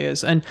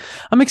 And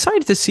I'm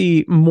excited to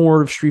see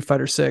more of Street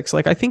Fighter 6.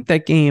 Like, I think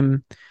that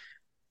game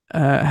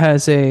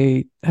has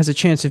a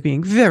chance of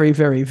being very,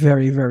 very,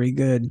 very, very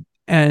good.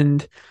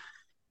 And,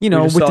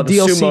 with the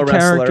DLC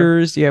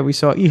characters, we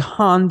saw E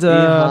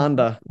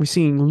Honda. We've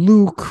seen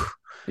Luke.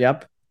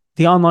 Yep.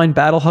 The online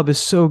battle hub is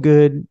so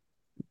good.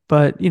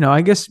 But,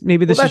 I guess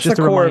maybe this is just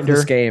a reminder. That's the core of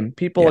this game.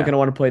 People are going to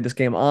want to play this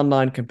game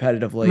online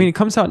competitively. I mean, it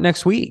comes out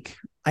next week.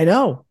 I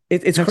know.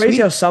 It's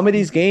crazy how some of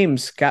these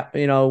games got,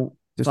 Final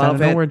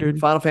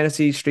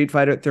Fantasy, Street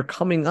Fighter, they're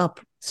coming up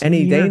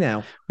any day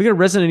now. We got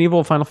Resident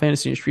Evil, Final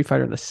Fantasy, and Street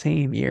Fighter in the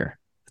same year.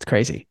 It's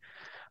crazy.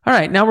 All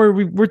right, now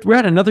we're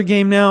at another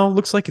game now.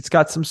 Looks like it's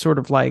got some sort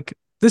of like,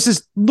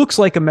 looks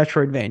like a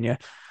Metroidvania.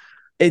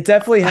 It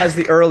definitely has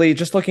the early,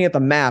 just looking at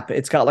the map,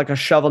 it's got like a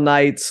Shovel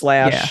Knight /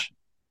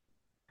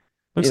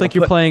 Looks like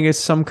you're playing as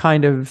some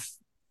kind of,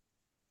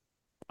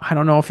 I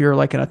don't know if you're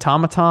like an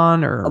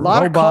automaton or a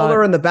lot of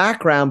color in the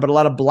background, but a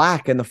lot of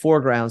black in the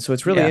foreground. So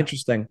it's really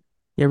interesting.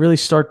 Yeah, really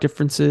stark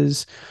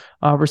differences.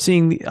 We're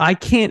seeing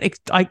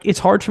it's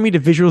hard for me to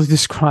visually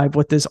describe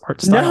what this art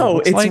style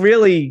looks like. It's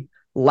really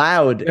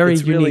loud. Very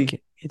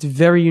unique. It's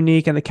very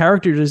unique, and the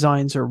character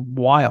designs are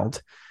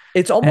wild.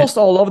 It's almost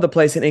all over the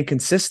place and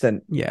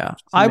inconsistent. Yeah.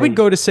 I would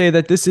go to say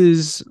that this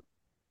is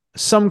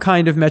some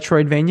kind of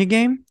Metroidvania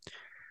game.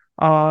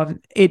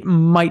 It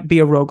might be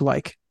a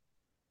roguelike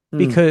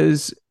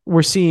because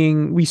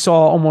we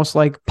saw almost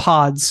like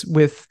pods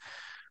with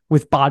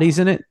bodies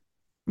in it.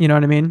 You know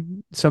what I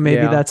mean? So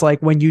maybe that's like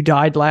when you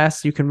died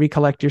last, you can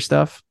recollect your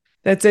stuff.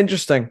 That's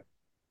interesting.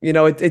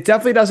 It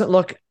definitely doesn't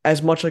look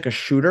as much like a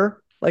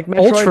shooter like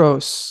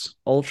Metroid.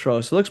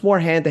 Ultros. It looks more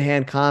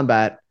hand-to-hand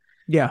combat.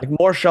 Yeah. Like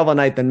more Shovel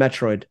Knight than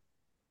Metroid.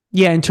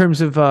 Yeah, in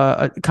terms of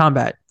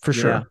combat, for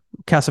sure. Yeah.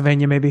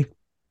 Castlevania, maybe.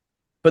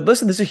 But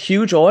listen, there's a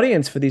huge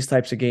audience for these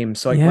types of games.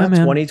 So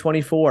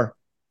 2024.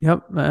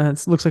 Yep,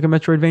 it looks like a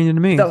Metroidvania to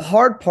me. The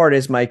hard part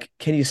is, Mike,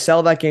 can you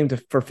sell that game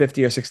for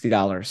 $50 or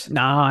 $60?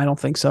 Nah, I don't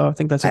think so. I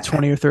think that's a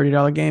 $20 or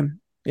 $30 game,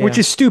 which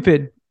Yeah. is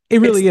stupid. It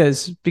really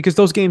is, because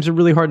those games are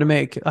really hard to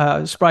make.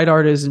 Sprite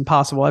art is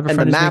impossible. I have a And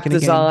the friend who's map making a game.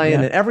 design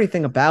Yeah. and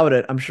everything about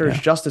it, I'm sure is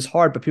just as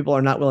hard, but people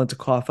are not willing to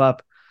cough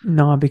up.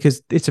 No,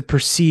 because it's a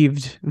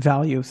perceived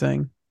value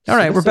thing. All So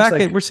right, we're this looks back.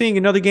 like- We're seeing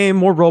another game,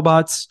 more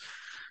robots.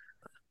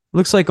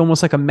 Looks like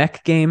almost like a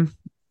mech game.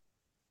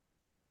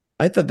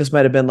 I thought this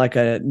might have been like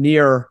a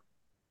near.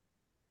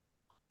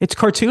 It's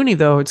cartoony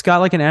though. It's got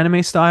like an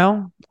anime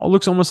style. It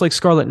looks almost like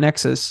Scarlet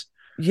Nexus.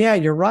 Yeah,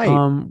 you're right.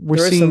 We're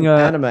There is seeing some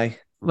anime.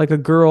 like a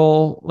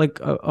girl, like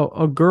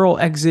a girl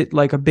exit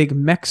like a big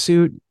mech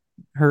suit.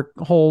 Her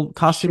whole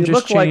costume She just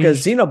looked changed. like a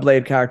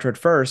Xenoblade character at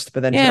first,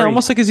 but then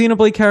almost like a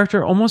Xenoblade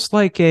character, almost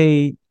like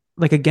a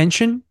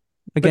Genshin.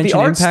 But the Genshin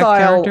art Impact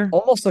style character.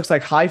 almost looks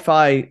like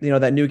Hi-Fi.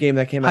 That new game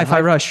that came out.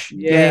 Hi-Fi Rush.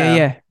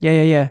 Yeah.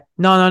 Yeah.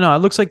 No. It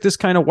looks like this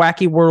kind of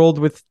wacky world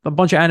with a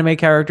bunch of anime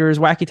characters,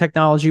 wacky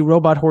technology,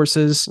 robot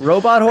horses.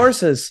 Robot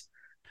horses.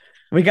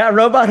 We got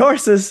robot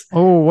horses.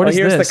 Oh, what is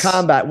here's this? the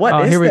combat.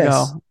 What is here we this?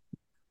 go.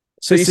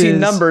 So you see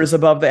numbers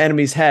above the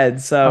enemy's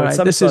head. So it's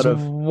some this sort is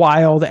of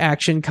wild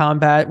action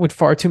combat with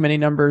far too many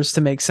numbers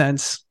to make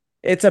sense.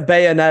 it's a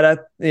Bayonetta,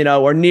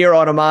 or Near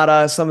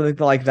Automata, something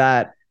like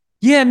that.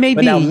 Yeah,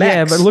 maybe. But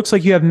But it looks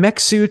like you have mech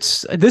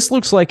suits. This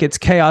looks like it's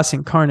chaos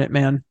incarnate,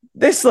 man.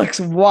 This looks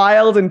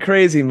wild and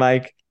crazy,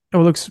 Mike. It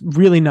looks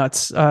really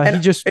nuts. One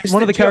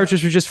of the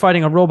characters was just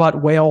fighting a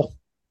robot whale.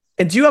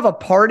 And do you have a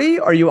party?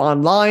 Are you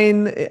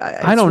online?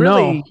 I don't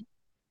know.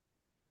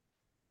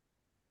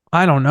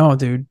 I don't know,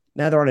 dude.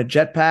 Now they're on a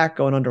jetpack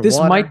going underwater. This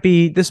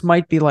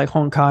might be like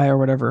Honkai or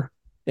whatever.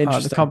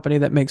 The company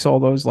that makes all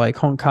those like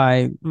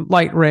Honkai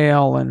light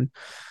rail and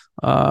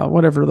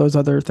whatever those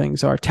other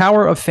things are.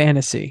 Tower of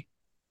Fantasy.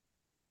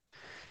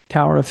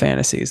 Tower of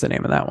Fantasy is the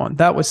name of that one.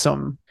 That was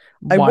some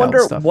I wild wonder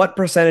stuff. what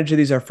percentage of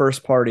these are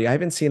first party. I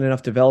haven't seen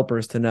enough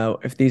developers to know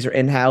if these are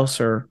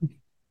in-house or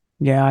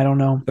I don't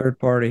know. Third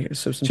party.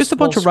 So just a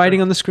bunch of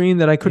writing on the screen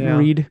that I couldn't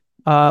read.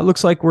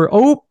 Looks like we're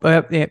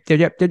I think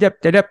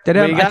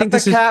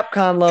this is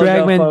Capcom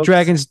logo,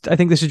 Dragons. I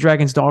think this is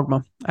Dragon's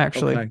Dogma,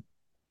 actually. Okay.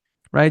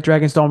 Right?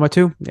 Dragon's Dogma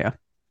 2? Yeah.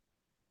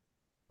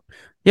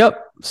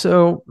 Yep.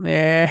 So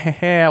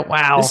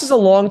wow. This is a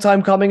long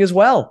time coming as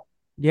well.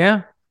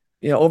 Yeah.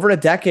 Over a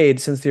decade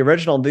since the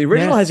original. The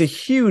original has a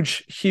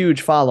huge,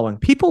 huge following.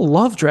 People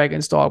love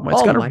Dragon's Dogma.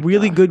 It's got a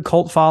really good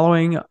cult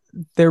following.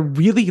 They're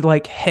really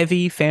like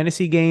heavy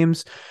fantasy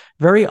games.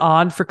 Very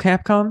odd for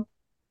Capcom.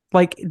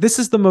 Like, this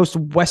is the most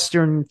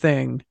Western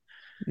thing.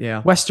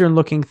 Yeah. Western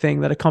looking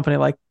thing that a company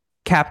like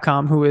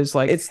Capcom, who is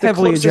like it's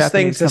heavily the closest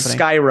thing to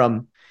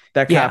Skyrim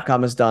that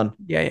Capcom has done.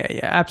 Yeah.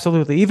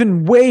 Absolutely.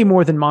 Even way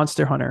more than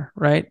Monster Hunter,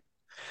 right?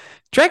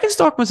 Dragon's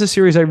Dogma is a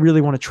series I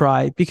really want to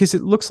try because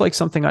it looks like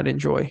something I'd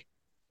enjoy.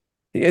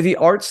 The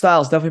art style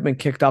has definitely been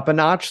kicked up a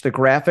notch. The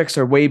graphics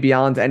are way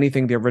beyond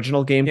anything the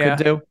original game could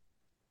do.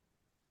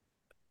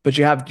 But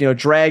you have,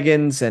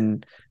 dragons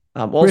and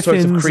all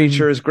sorts of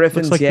creatures.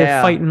 Griffins, looks like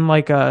they're fighting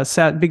like a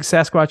big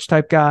Sasquatch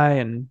type guy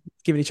and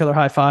giving each other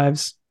high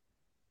fives.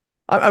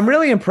 I'm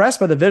really impressed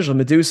by the visual.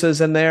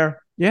 Medusa's in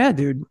there. Yeah,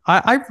 dude.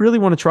 I really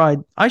want to try.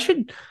 I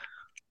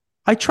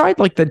tried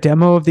like the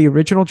demo of the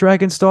original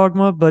Dragon's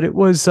Dogma, but it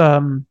was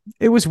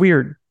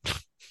weird.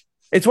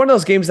 It's one of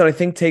those games that I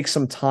think takes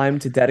some time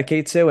to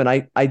dedicate to, and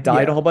I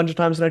died a whole bunch of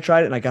times when I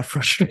tried it, and I got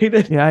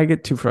frustrated. Yeah, I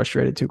get too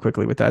frustrated too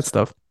quickly with that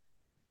stuff.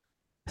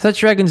 So that's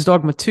Dragon's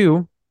Dogma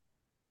 2.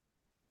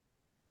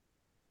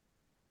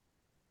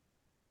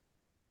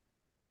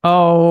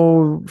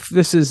 Oh,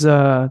 this is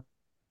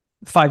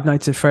Five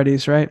Nights at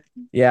Freddy's, right?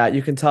 Yeah,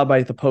 you can tell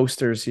by the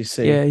posters you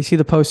see. Yeah, you see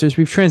the posters.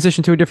 We've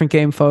transitioned to a different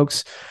game,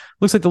 folks.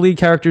 Looks like the lead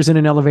character's in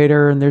an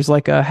elevator and there's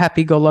like a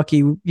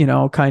happy-go-lucky,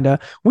 kind of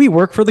we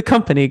work for the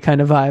company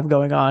kind of vibe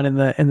going on in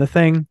the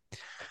thing.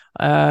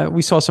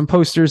 We saw some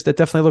posters that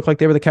definitely look like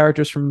they were the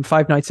characters from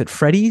Five Nights at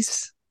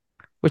Freddy's,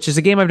 which is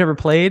a game I've never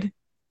played.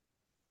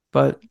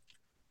 But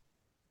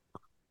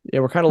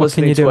yeah, we're kind of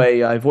listening to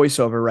a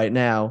voiceover right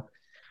now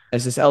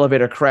as this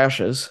elevator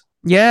crashes.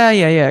 Yeah.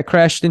 It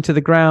crashed into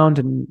the ground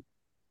and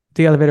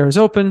the elevator has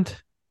opened.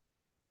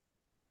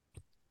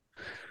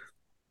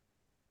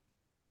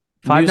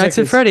 Five Nights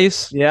at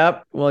Freddy's.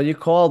 Yep. Well, you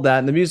called that.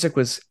 And the music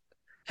was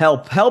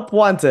Help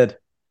Wanted.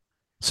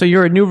 So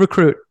you're a new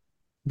recruit.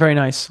 Very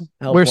nice.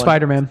 Where's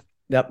Spider-Man?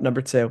 Yep,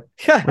 number 2.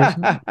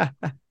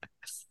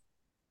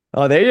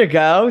 Oh, there you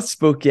go.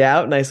 Spook you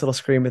out. Nice little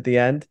scream at the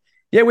end.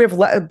 Yeah, we have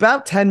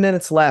about 10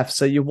 minutes left.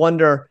 So you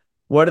wonder,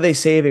 what are they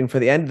saving for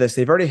the end of this?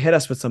 They've already hit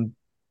us with some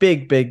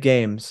big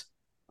games.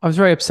 I was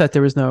very upset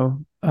there was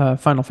no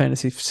Final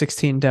Fantasy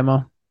 16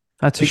 demo.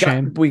 That's a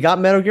shame. We got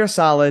Metal Gear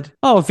Solid.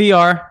 Oh,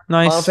 VR.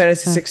 Nice. Final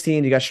Fantasy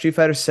 16. You got Street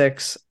Fighter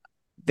 6.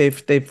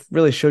 They've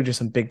really showed you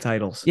some big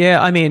titles.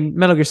 Yeah, I mean,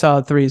 Metal Gear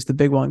Solid 3 is the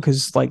big one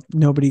because like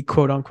nobody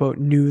quote unquote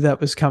knew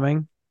that was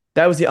coming.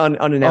 That was the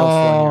unannounced one.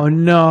 Oh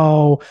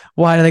no!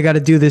 Why do they got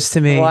to do this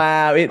to me?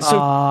 Wow!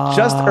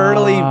 Just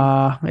early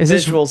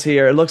visuals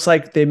here. It looks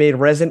like they made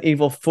Resident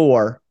Evil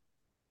 4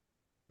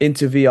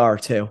 into VR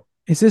too.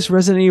 Is this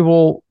Resident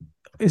Evil?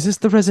 Is this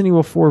the Resident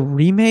Evil 4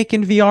 remake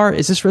in VR?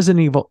 Is this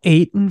Resident Evil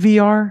 8 in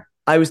VR?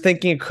 I was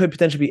thinking it could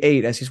potentially be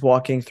 8 as he's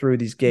walking through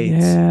these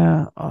gates.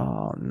 Yeah.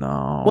 Oh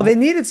no. Well, they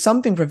needed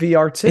something for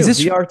VR too. Is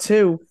this VR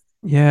 2?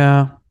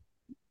 Yeah.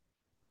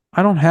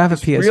 I don't have a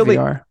PSVR.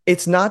 Really,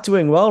 it's not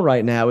doing well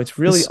right now. It's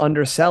really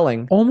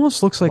underselling.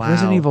 Almost looks like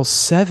Resident Evil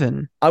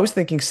 7. I was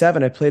thinking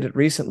 7. I played it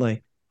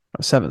recently.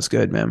 Oh, 7's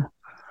good, man.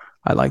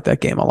 I like that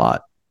game a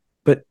lot.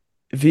 But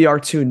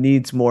VR2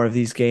 needs more of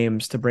these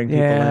games to bring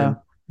people in.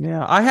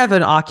 Yeah, I have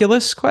an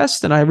Oculus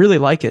Quest and I really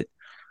like it.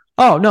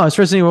 Oh, no, it's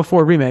Resident Evil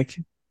 4 Remake.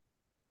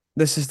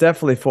 This is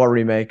definitely 4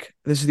 Remake.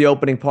 This is the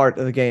opening part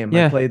of the game.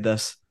 Yeah. I played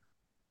this.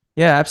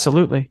 Yeah,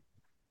 absolutely.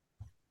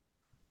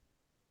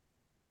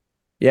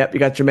 Yep,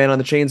 you got your man on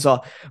the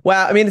chainsaw.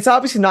 Well, I mean, it's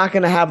obviously not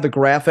going to have the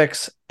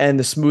graphics and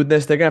the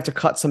smoothness. They're going to have to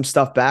cut some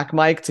stuff back,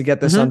 Mike, to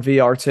get this on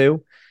VR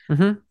too.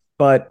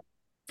 But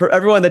for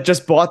everyone that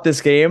just bought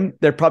this game,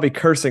 they're probably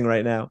cursing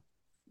right now.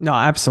 No,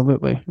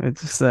 absolutely.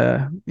 It's,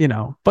 but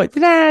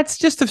it's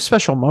just a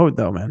special mode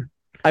though, man.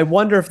 I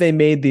wonder if they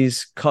made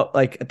these cut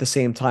like at the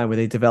same time. Were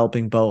they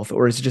developing both?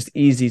 Or is it just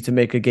easy to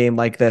make a game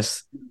like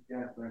this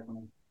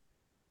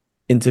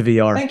into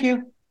VR? Thank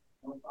you.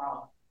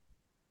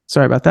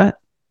 Sorry about that.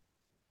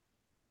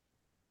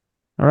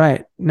 All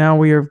right, now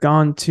we have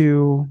gone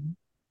to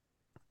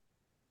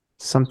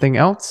something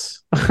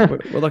else. We're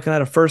looking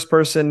at a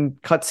first-person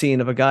cutscene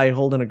of a guy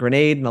holding a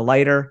grenade and a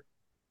lighter.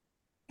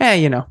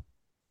 Yeah,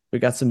 we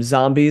got some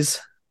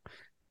zombies.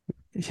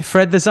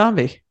 Fred the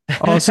zombie.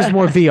 Oh, this is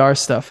more VR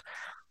stuff.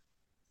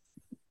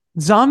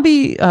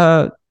 Zombie.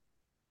 I'll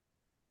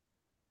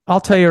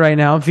tell you right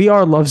now,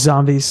 VR loves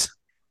zombies.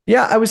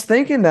 Yeah, I was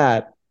thinking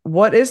that.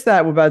 What is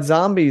that about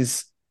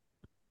zombies?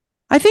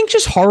 I think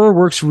just horror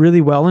works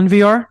really well in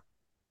VR.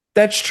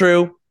 That's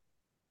true.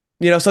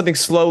 Something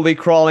slowly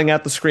crawling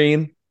at the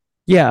screen.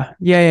 Yeah.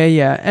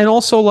 And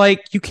also,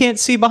 like, you can't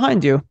see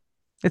behind you.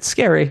 It's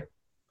scary.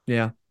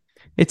 Yeah.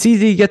 It's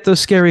easy to get those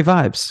scary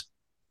vibes.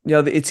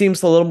 It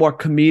seems a little more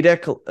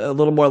comedic, a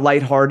little more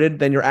lighthearted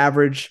than your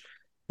average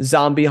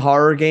zombie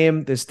horror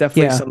game. There's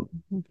definitely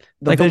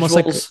the visuals.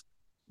 Almost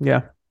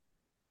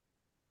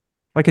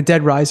like a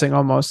Dead Rising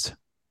almost.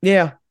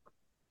 Yeah.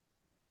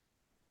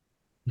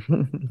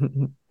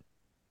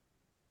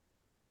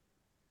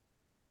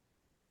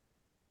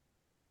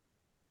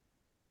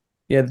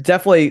 Yeah,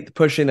 definitely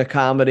pushing the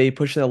comedy,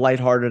 pushing the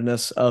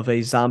lightheartedness of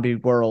a zombie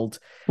world.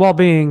 While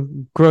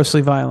being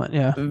grossly violent,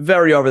 yeah.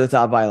 Very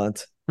over-the-top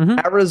violent.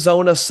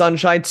 Arizona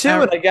Sunshine 2,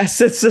 and I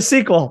guess it's a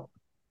sequel.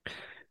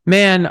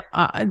 Man,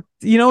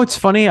 it's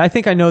funny. I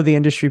think I know the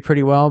industry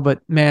pretty well,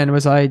 but man,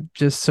 was I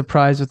just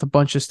surprised with a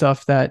bunch of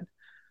stuff that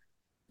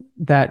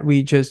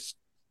we just...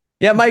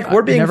 Yeah, Mike,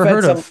 I'm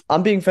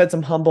being fed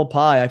some humble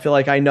pie. I feel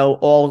like I know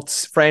all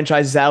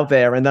franchises out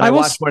there, and then I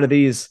watched one of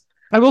these.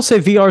 I will say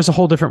VR is a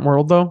whole different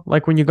world, though.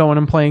 Like when you go in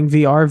and playing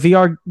VR,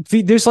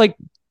 there's like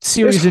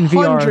series in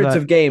VR. Hundreds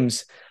of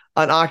games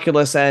on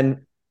Oculus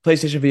and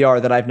PlayStation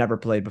VR that I've never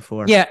played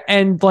before. Yeah,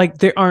 and like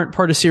they aren't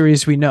part of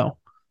series we know.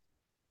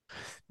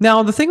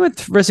 Now, the thing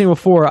with Resident Evil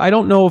 4, I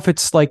don't know if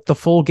it's like the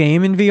full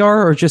game in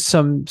VR or just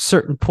some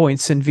certain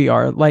points in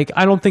VR. Like,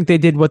 I don't think they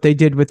did what they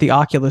did with the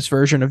Oculus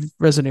version of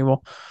Resident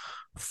Evil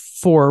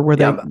 4, where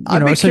they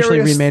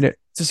essentially remade it.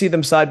 To see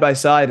them side by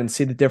side and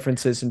see the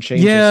differences and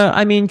changes. Yeah,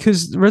 I mean,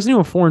 because Resident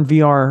Evil 4 in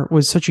VR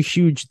was such a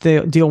huge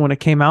deal when it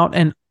came out,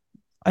 and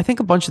I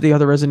think a bunch of the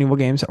other Resident Evil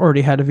games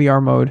already had a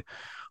VR mode.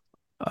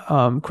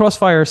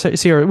 Crossfire,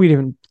 Sierra, we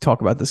didn't even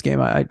talk about this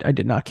game. I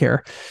did not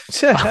care.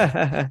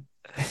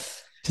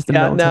 Just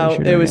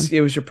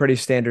it was your pretty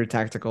standard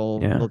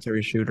tactical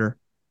military shooter.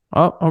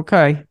 Oh,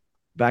 okay.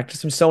 Back to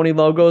some Sony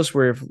logos.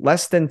 We have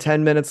less than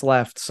 10 minutes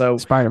left. So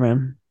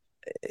Spider-Man.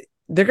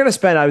 They're going to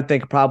spend, I would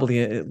think,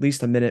 probably at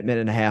least a minute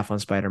and a half on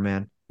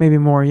Spider-Man. Maybe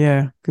more,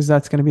 yeah, because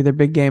that's going to be their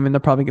big game, and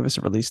they'll probably give us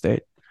a release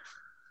date.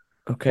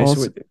 Okay,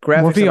 so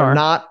graphics more VR. Are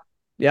not...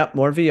 Yep,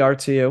 more VR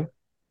to you.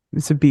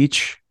 It's a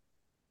beach.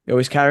 You're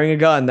always carrying a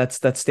gun. That's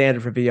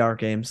standard for VR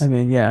games. I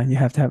mean, yeah, you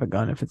have to have a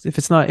gun. If you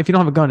don't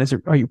have a gun,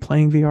 are you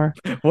playing VR?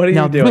 What are you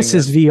doing? Now this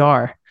is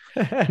VR.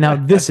 Now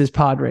this is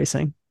pod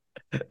racing.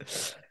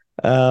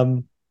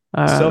 So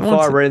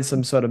far we're in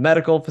some sort of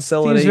medical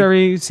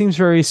facility. Seems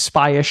very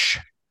spyish.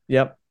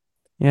 Yep.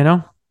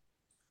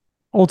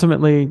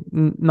 Ultimately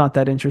not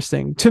that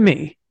interesting to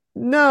me.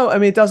 No, I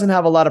mean, it doesn't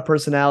have a lot of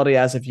personality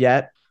as of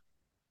yet.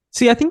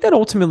 See, I think that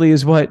ultimately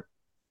is what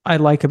I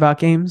like about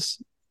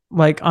games.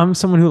 Like, I'm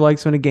someone who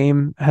likes when a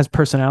game has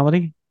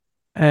personality,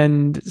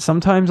 and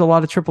sometimes a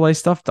lot of AAA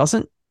stuff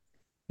doesn't.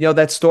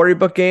 That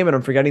Storybook game, and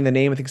I'm forgetting the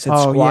name. I think it said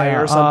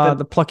Squire or something.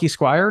 The Plucky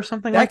Squire or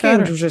something like that.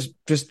 That game was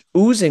just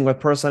oozing with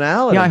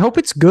personality. Yeah, I hope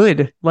it's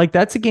good. Like,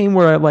 that's a game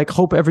where I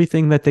hope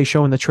everything that they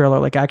show in the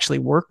trailer actually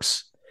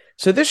works.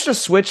 So this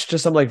just switched to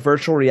some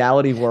virtual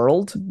reality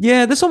world.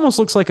 Yeah, this almost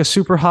looks like a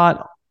super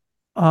hot.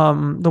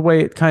 The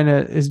way it kind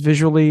of is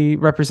visually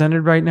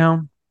represented right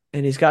now.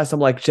 And he's got some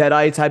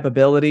Jedi type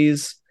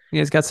abilities. Yeah,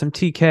 he's got some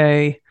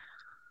TK.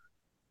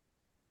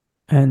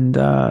 And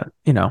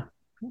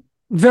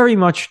very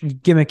much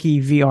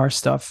gimmicky VR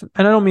stuff.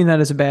 And I don't mean that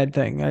as a bad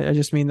thing. I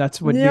just mean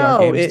that's what VR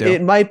games do.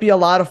 It might be a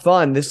lot of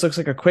fun. This looks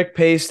like a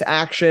quick-paced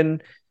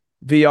action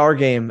VR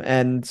game,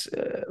 and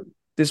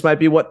this might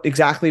be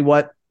exactly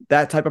what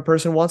that type of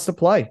person wants to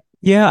play.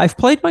 Yeah, I've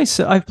played my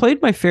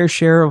fair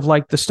share of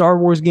like the Star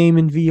Wars game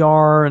in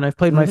VR, and I've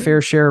played my fair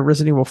share of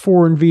Resident Evil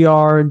 4 in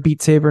VR and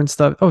Beat Saber and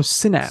stuff. Oh,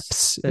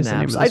 Synapse is the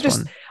name of this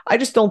one. I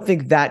just don't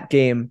think that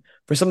game,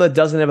 for someone that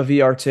doesn't have a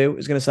VR2,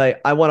 is going to say,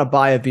 I want to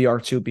buy a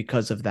VR2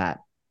 because of that.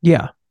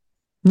 Yeah.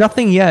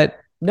 Nothing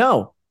yet.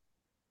 No.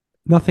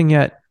 Nothing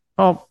yet.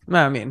 Oh,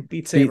 I mean,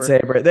 Beat Saber. Beat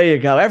Saber. There you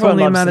go. Everyone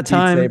loves Beat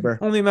Saber.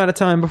 Only amount of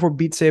time before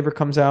Beat Saber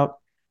comes out.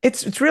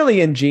 It's really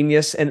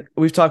ingenious, and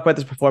we've talked about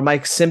this before,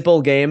 Mike.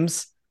 Simple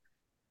games.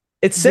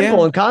 It's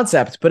simple in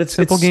concept, but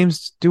simple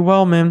games do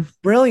well, man.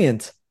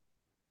 Brilliant.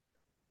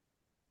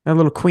 A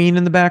little Queen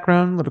in the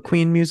background, a little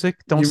Queen music.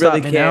 You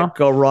really can't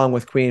go wrong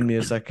with Queen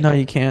music. No,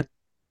 you can't.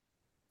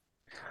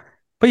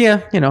 But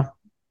yeah,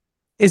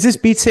 is this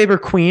Beat Saber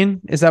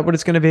Queen? Is that what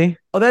it's going to be?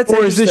 Oh, that's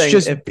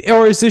interesting.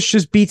 Is this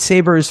just Beat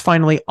Saber is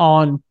finally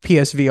on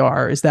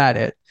PSVR? Is that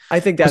it?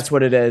 I think that's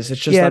what it is. It's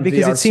just on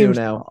because VR2 it seems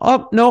now.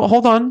 Oh no,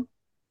 hold on.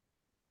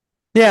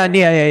 Yeah.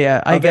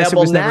 I guess it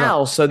was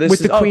now. So this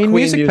with is the Queen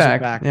music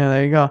pack. Yeah,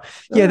 there you go.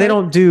 Yeah, they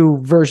don't do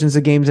versions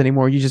of games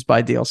anymore. You just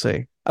buy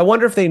DLC. I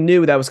wonder if they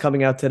knew that was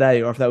coming out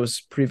today, or if that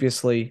was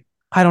previously.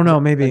 I don't know.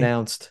 Maybe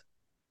announced.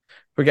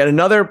 We got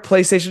another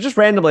PlayStation just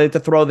randomly to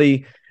throw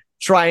the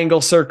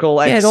triangle, circle,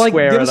 X,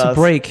 square. Give us a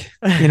break,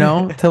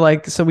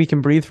 to so we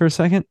can breathe for a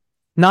second.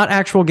 Not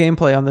actual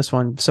gameplay on this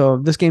one, so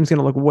this game's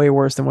gonna look way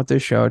worse than what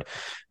this showed.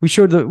 We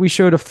showed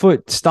a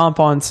foot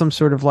stomp on some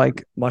sort of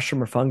like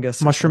mushroom or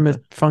fungus,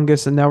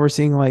 and now we're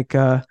seeing like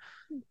a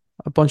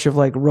bunch of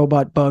like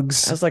robot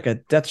bugs. That's like a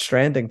Death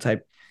Stranding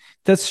type.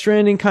 Death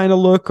Stranding kind of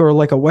look, or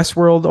like a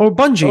Westworld. Oh,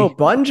 Bungie. Oh,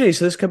 Bungie.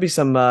 So this could be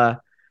some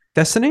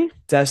Destiny.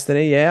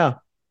 Yeah.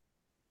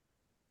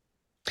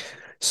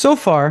 So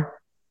far,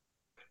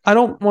 I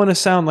don't want to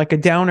sound like a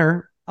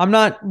downer. I'm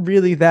not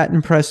really that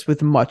impressed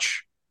with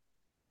much.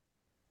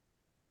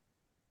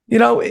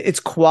 It's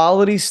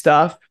quality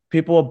stuff.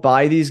 People will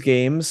buy these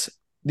games.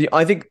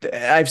 I think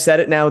I've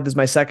said it now. This is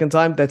my second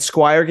time that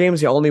Squire game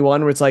is the only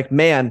one where it's like,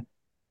 man,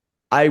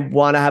 I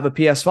want to have a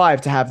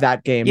PS5 to have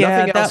that game. Yeah,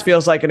 nothing else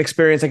feels like an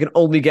experience I can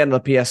only get on a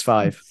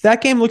PS5.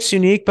 That game looks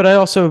unique, but I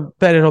also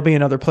bet it'll be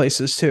in other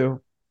places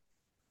too.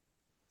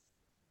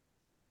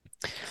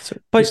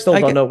 But we still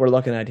don't know what we're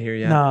looking at here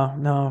yet.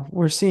 No.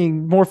 We're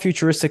seeing more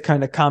futuristic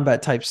kind of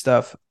combat type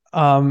stuff.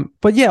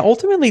 But yeah,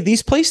 ultimately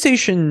these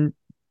PlayStation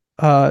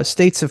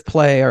states of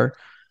play are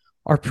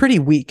pretty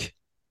weak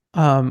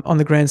on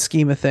the grand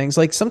scheme of things.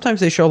 Like sometimes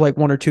they show like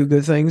one or two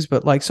good things,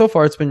 but like so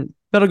far it's been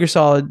Metal Gear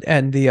Solid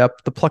and the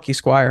Plucky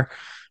Squire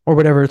or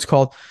whatever it's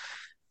called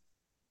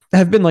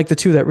have been like the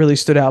two that really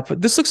stood out.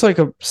 But this looks like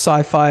a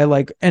sci-fi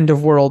like end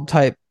of world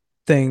type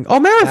thing. Oh,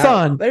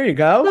 Marathon. There you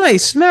go.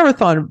 Nice.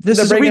 Marathon. This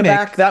is a remake.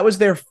 Back. That was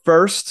their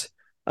first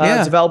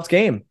developed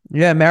game.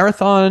 Yeah,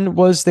 Marathon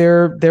was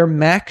their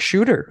Mac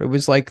shooter. It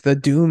was like the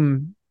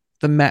Doom,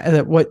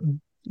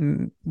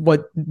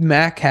 what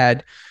Mac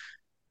had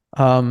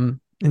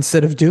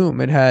instead of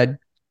Doom. It had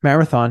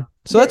Marathon.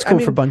 So that's cool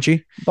for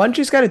Bungie.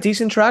 Bungie's got a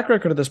decent track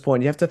record at this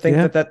point. You have to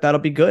think that'll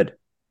be good.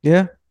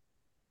 Yeah.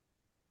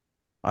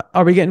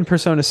 Are we getting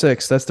Persona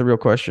 6? That's the real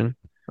question.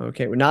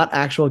 Okay, we're not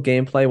actual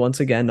gameplay. Once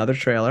again, another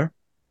trailer.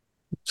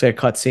 Say a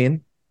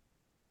cutscene.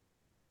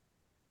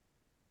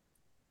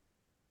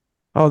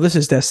 Oh, this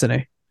is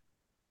Destiny.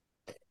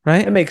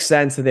 Right? It makes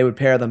sense that they would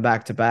pair them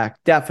back to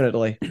back.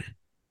 Definitely.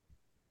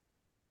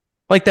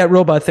 Like that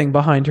robot thing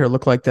behind her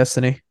looked like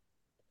Destiny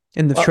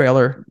in the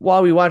trailer.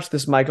 While we watch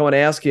this, Mike, I want to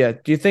ask you,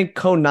 do you think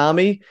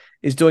Konami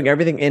is doing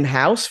everything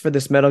in-house for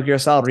this Metal Gear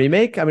Solid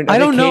remake? I mean, are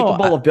they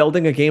capable of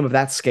building a game of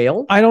that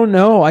scale? I don't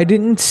know. I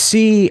didn't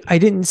see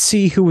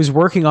who was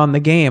working on the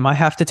game. I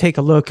have to take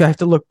a look. I have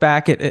to look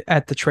back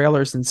at the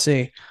trailers and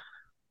see.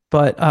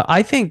 But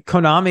I think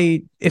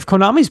if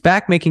Konami's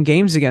back making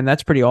games again,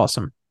 that's pretty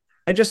awesome.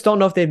 I just don't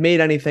know if they've made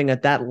anything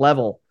at that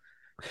level.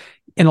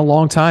 In a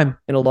long time.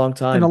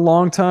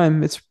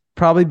 It's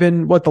probably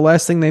been the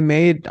last thing they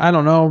made. I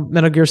don't know.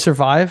 Metal Gear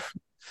Survive.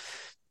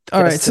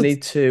 All right, Destiny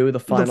 2, the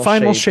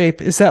final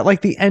shape. Is that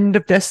like the end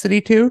of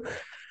Destiny 2?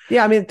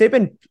 Yeah, I mean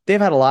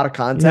they've had a lot of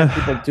content. Yeah.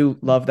 People do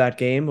love that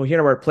game. Well,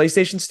 here we're at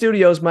PlayStation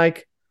Studios,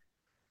 Mike.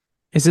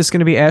 Is this going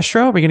to be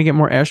Astro? Are we going to get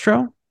more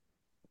Astro?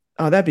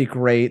 Oh, that'd be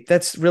great.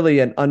 That's really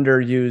an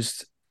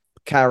underused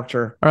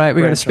character. All right,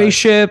 we got a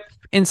spaceship.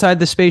 Inside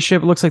the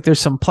spaceship, it looks like there's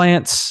some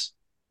plants.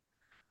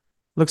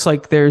 Looks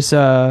like there's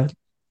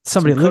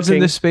somebody lives in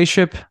this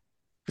spaceship.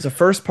 It's a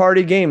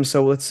first-party game,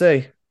 so let's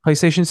see.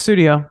 PlayStation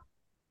Studio.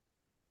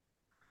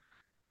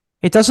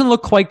 It doesn't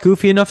look quite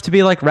goofy enough to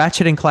be like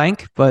Ratchet and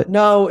Clank, but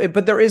no,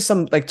 but there is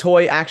some like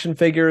toy action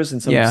figures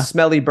and some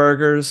smelly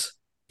burgers.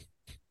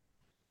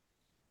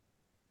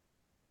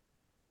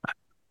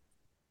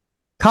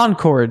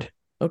 Concord.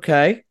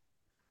 Okay.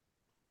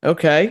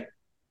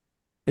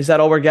 Is that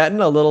all we're getting?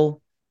 A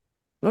little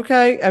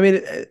Okay, I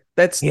mean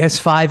that's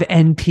PS5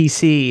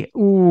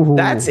 NPC.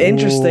 that's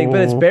interesting,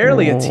 but it's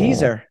barely a Ooh.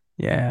 teaser.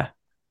 Yeah,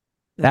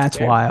 That's that's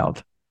bare.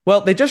 wild.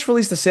 Well, they just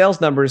released the sales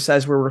numbers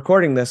as we're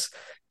recording this.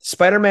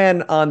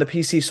 Spider-Man on the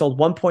PC sold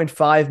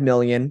 1.5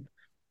 million,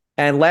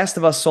 and Last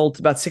of Us sold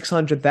about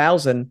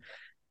 600,000.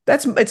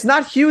 That's it's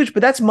not huge,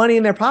 but that's money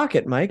in their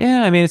pocket, Mike.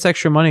 Yeah, I mean it's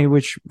extra money,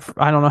 which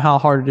I don't know how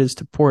hard it is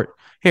to port.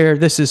 Here,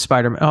 this is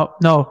Spider-Man. Oh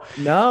no,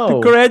 the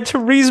No. Gran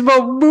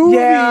Turismo movie.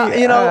 Yeah,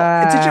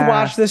 did you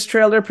watch this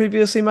trailer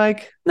previously,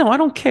 Mike? No, I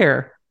don't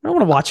care. I don't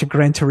want to watch a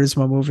Gran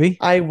Turismo movie.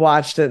 I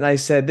watched it and I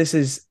said, this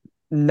is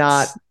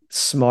not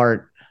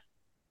smart.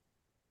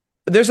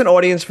 There's an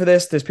audience for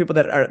this. There's people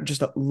that are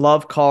just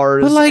love But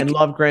cars and like,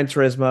 love Gran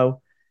Turismo.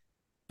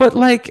 but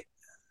like,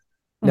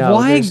 No,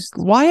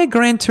 why a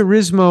Gran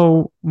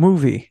Turismo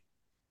movie?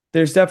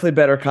 there's definitely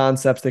better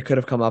concepts they could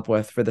have come up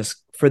with for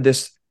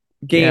this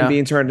game Yeah.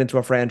 being turned into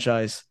a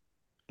franchise.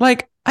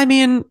 Like, I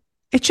mean,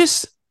 it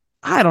just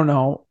I don't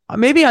know.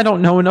 Maybe I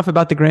don't know enough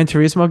about the Gran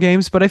Turismo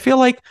games, but I feel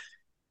like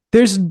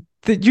there's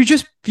you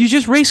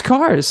just race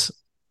cars.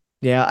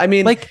 Yeah, I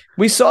mean, Like,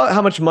 we saw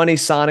how much money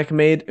Sega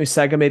made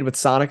with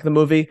Sonic the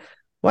movie.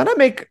 Why not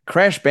make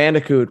Crash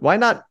Bandicoot? Why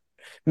not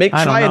I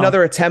don't try know.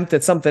 another attempt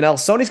at something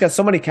else? Sony's got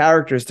so many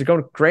characters to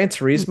go Gran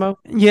Turismo.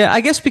 Yeah,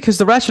 I guess because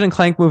the Ratchet and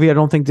Clank movie I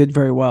don't think did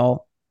very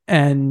well.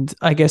 And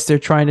I guess they're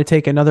trying to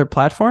take another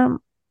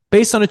platform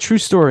based on a true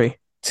story.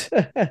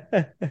 All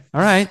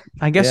right.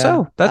 I guess Yeah.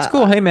 so. That's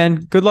cool. Hey man,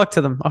 good luck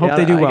to them. I hope Yeah,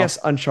 they do I well. guess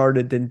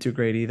Uncharted didn't do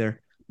great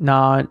either.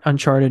 Nah,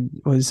 Uncharted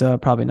was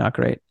probably not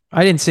great.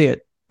 I didn't see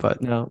it,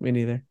 but No, me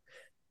neither.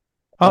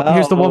 oh,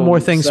 here's the one more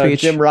thing So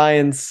speech. Jim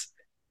Ryan's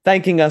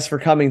thanking us for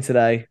coming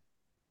today.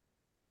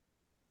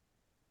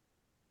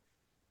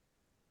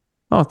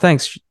 Oh,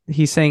 thanks.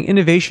 He's saying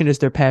innovation is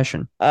their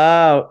passion.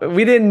 Oh,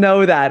 we didn't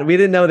know that. We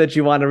didn't know that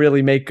you want to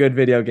really make good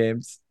video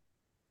games.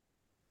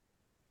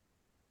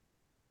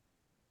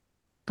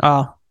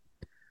 Oh,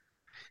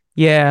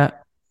 yeah.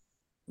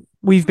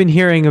 We've been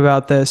hearing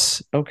about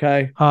this.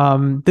 Okay.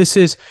 This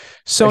is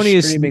Sony A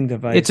is streaming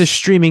it's a device.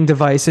 streaming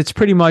device. It's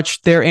pretty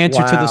much their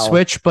answer to the Wow.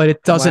 Switch, but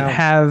it doesn't Wow.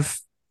 have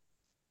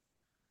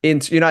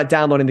You're not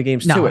downloading the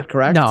games to no, it,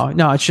 correct?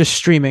 no. It's just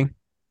streaming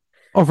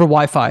over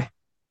Wi-Fi.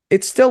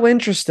 It's still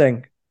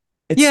interesting.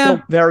 It's Yeah,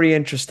 still very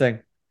interesting.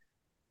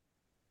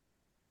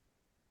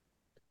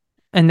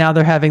 and now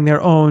they're having Their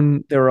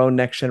own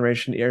next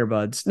generation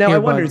earbuds. Now, I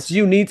wonder, earbuds. do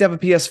you need to have a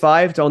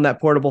PS5 to own that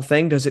portable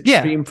thing? Does it Yeah,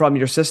 stream from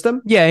your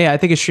system? yeah. I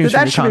think it streams from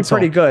That your should be console.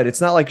 pretty good.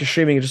 It's not like you're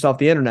streaming just off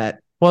the internet,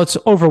 Well, it's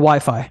over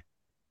Wi-Fi.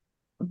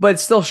 but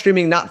it's still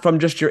streaming not from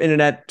just your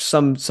internet,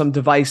 some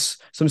device,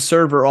 some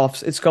server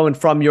off. It's going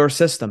from your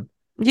system.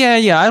 Yeah.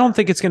 I don't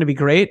think it's going to be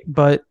great,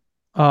 but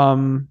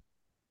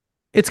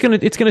it's gonna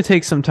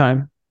take some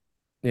time.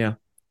 Yeah.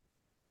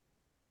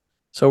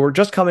 So we're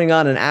just coming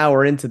on an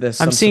hour into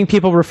this. I'm seeing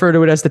people refer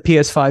to it as the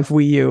PS5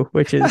 Wii U,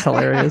 which is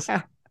hilarious.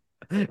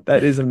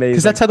 That is amazing.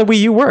 Because that's how the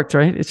Wii U worked,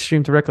 right? It's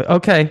streamed directly.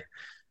 Okay.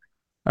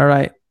 All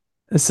right.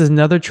 This is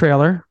another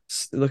trailer.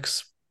 It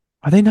looks.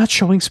 Are they not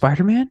showing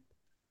Spider-Man?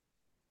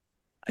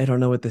 I don't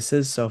know what this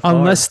is so far.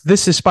 Unless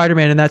this is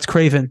Spider-Man and that's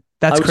Craven.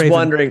 That's I was Craven.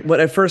 wondering. What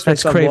at first I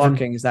That's saw Craven.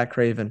 walking. Is that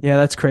Craven? Yeah,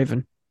 that's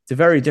Craven. It's a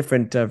very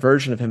different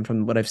version of him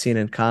from what I've seen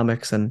in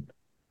comics, and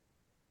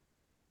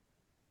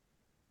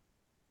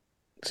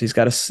so he's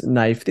got a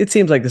knife. It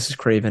seems like this is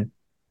Craven.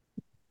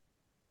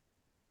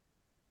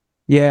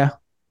 Yeah.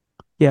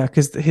 Yeah,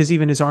 because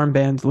even his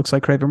armband looks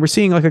like Craven. We're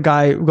seeing like a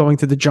guy going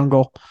through the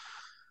jungle.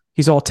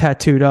 He's all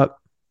tattooed up.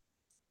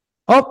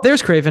 Oh,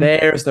 there's Craven.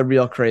 There's the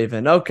real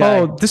Craven. Okay.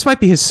 Oh, this might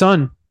be his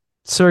son,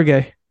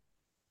 Sergey.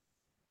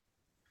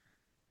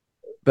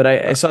 But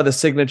I saw the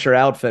signature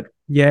outfit.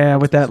 Yeah,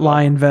 with that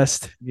lion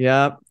vest.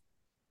 Yeah.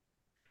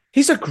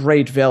 He's a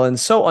great villain,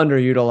 so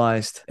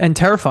underutilized. And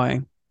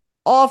terrifying.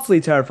 Awfully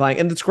terrifying.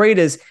 And what's great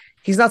is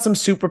he's not some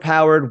super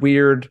powered,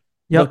 weird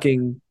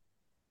looking.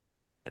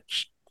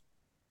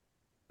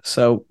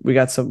 So we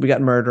got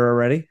murder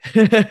already.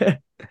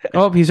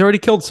 Oh, he's already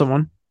killed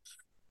someone.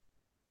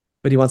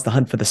 But he wants to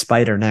hunt for the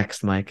spider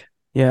next, Mike.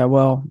 Yeah,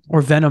 well,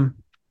 or Venom.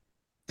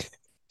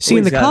 See,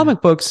 in the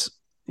comic books,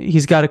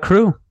 he's got a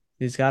crew.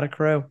 He's got a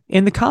crew.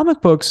 In the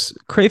comic books,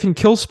 Craven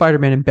kills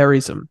Spider-Man and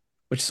buries him.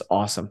 Which is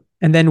awesome.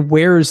 And then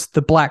wears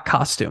the black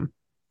costume.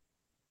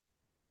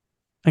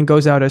 And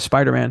goes out as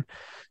Spider-Man.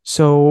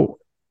 So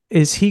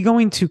is he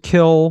going to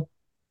kill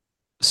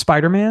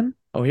Spider-Man?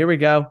 Oh, here we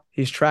go.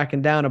 He's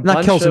tracking down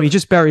Not kills him, he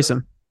just buries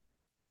him.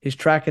 He's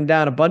tracking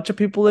down a bunch of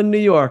people in New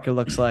York, it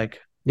looks like.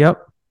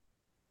 Yep.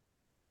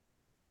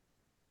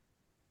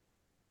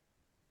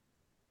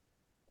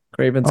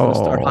 Craven's going to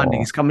start hunting.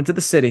 He's coming to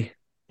the city.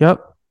 Yep.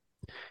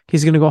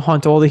 He's going to go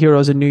hunt all the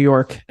heroes in New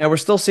York. And we're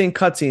still seeing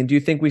cutscene. Do you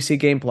think we see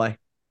gameplay?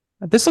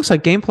 This looks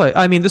like gameplay.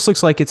 I mean, this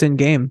looks like it's in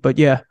game, but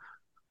yeah.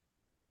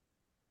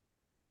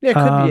 Yeah, it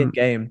could be in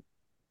game.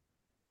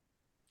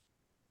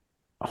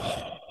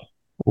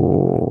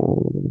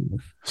 Oh,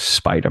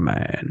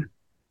 Spider-Man.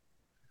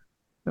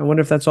 I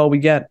wonder if that's all we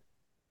get.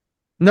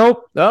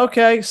 Nope.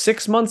 Okay,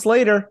 6 months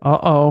later.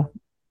 Uh-oh.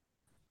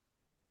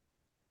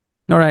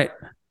 All right.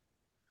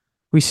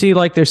 We see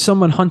like there's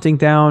someone hunting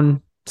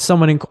down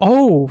someone in.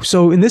 Oh,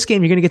 so in this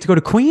game, you're going to get to go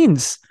to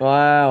Queens.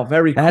 Wow,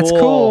 very cool. That's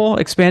cool.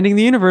 Expanding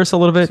the universe a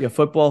little bit. See a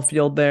football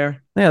field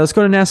there. Yeah, let's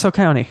go to Nassau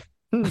County.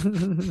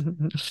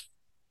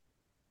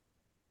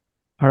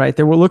 All right,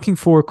 they were looking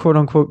for quote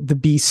unquote the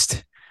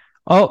Beast.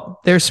 Oh,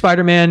 there's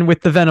Spider-Man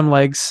with the Venom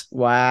legs.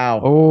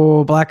 Wow.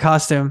 Oh, black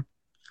costume.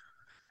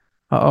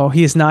 Oh,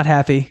 he is not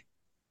happy.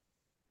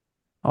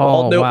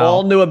 Oh, wow.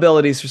 All new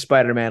abilities for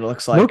Spider-Man. It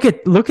looks like.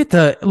 Look at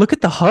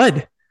the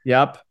HUD.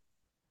 Yep.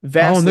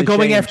 Vastly and they're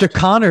going changed. after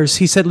Connors.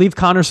 He said leave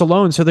Connors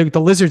alone. So they're the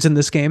lizards in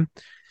this game,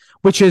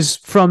 which is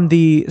from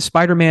the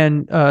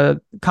Spider-Man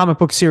comic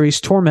book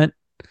series Torment.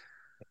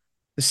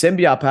 The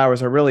symbiote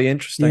powers are really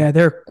interesting. Yeah,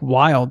 they're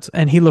wild,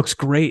 and he looks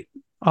great.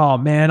 Oh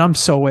man, I'm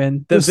so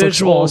in. The this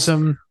visuals looks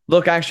awesome.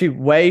 Look actually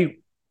way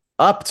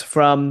upped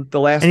from the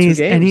last two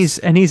games.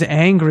 And he's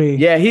angry.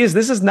 Yeah,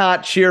 this is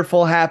not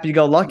cheerful,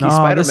 happy-go-lucky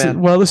Spider-Man.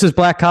 This is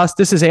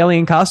This is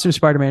alien costume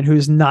Spider-Man,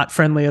 who's not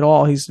friendly at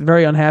all. He's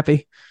very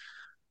unhappy.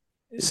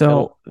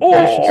 So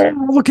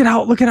look at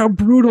how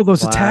brutal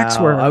those attacks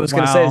were. I was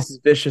going to say this is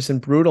vicious and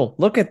brutal.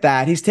 Look at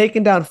that. He's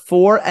taken down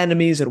 4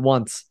 enemies at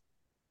once.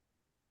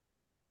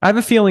 I have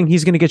a feeling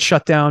he's going to get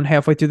shut down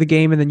halfway through the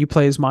game, and then you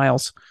play as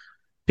Miles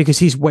because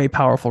he's way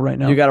powerful right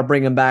now. You got to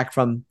bring him back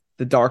from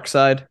the dark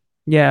side.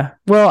 Yeah.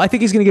 Well, I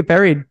think he's going to get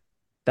buried.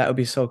 That would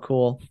be so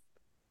cool.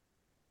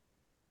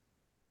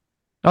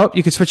 Oh,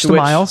 you could switch to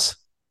Miles.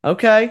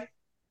 Okay.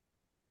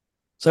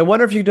 So I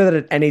wonder if you could do that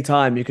at any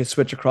time. You could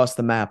switch across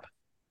the map.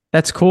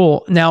 That's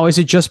cool. Now, is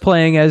it just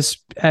playing as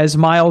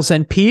Miles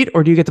and Pete,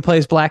 or do you get to play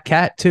as Black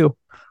Cat too?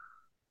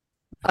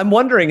 I'm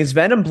wondering, is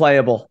Venom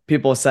playable?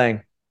 People are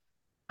saying.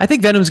 I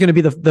think Venom's going to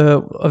be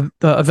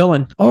the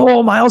villain.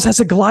 Oh, Miles has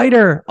a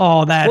glider.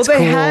 Oh, that's cool.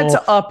 Well, they had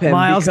to up him.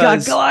 Miles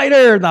got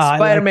glider. Nah,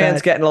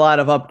 Spider-Man's getting a lot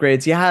of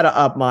upgrades. You had to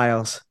up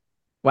Miles.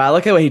 Wow,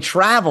 look at the way he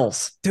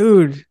travels.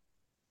 Dude.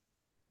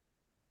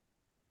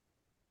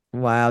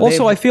 Wow.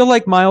 Also, I feel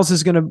like Miles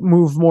is going to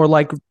move more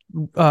like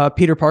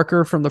Peter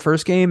Parker from the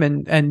first game,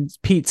 and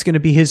Pete's going to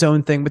be his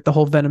own thing with the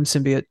whole Venom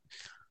symbiote.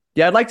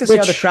 Yeah, I'd like to see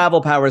how the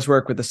travel powers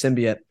work with the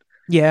symbiote.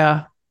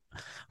 Yeah.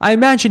 I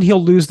imagine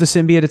he'll lose the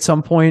symbiote at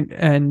some point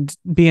and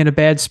be in a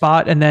bad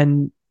spot, and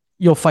then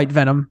you'll fight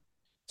Venom.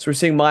 So we're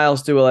seeing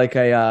Miles do like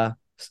a...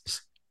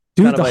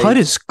 Dude, the HUD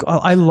is...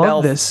 I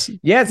love this.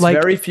 Yeah, it's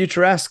like, very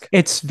futuresque.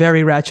 It's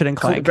very Ratchet and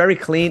Clank. Very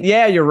clean.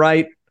 Yeah, you're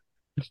right.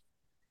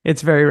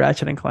 It's very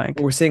Ratchet and Clank.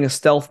 We're seeing a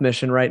stealth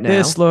mission right now.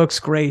 This looks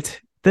great.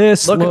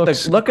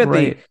 Look at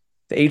the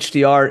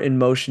HDR in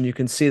motion. You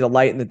can see the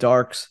light in the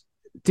darks.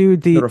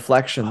 Dude, the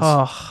reflections.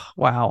 Oh,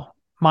 wow.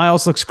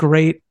 Miles looks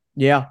great.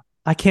 Yeah.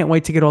 I can't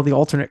wait to get all the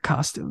alternate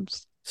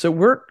costumes. So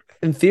we're,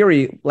 in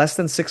theory, less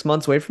than 6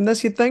 months away from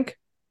this, you'd think?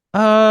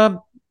 Or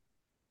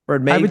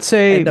May, I would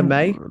say end of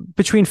May?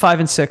 Between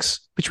 5 and 6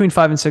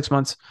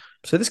 months.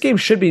 So this game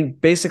should be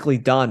basically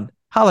done.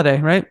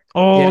 Holiday, right?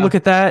 Oh, yeah. Look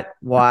at that.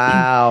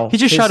 Wow. He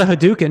just shot a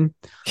Hadouken.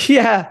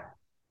 Yeah.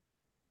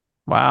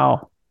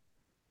 Wow.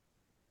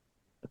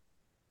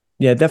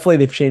 Yeah, definitely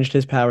they've changed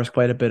his powers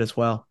quite a bit as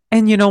well.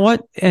 And you know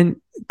what?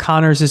 And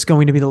Connors is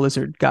going to be the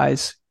lizard,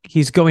 guys.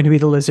 He's going to be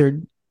the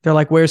lizard. They're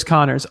like, where's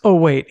Connors? Oh,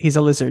 wait, he's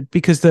a lizard.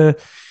 Because in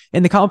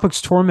the comic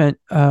books Torment,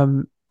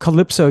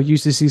 Calypso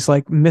uses these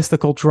like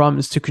mythical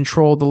drums to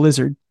control the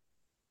lizard.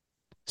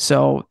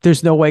 So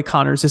there's no way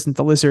Connors isn't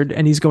the lizard,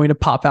 and he's going to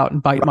pop out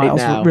and bite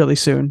Miles really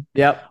soon.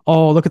 Yep.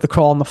 Oh, look at the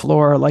crawl on the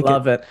floor.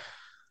 Love it.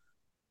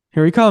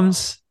 Here he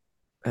comes.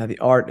 The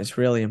art is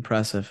really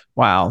impressive.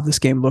 Wow, this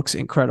game looks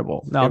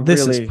incredible. Now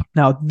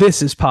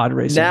this is pod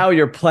racing. Now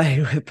you're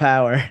playing with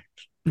power.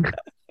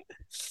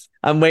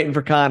 I'm waiting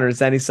for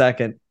Connors any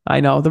second. I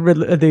know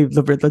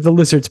the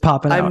lizard's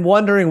popping out. I'm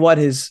wondering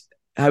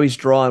how he's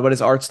drawn, what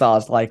his art style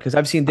is like, because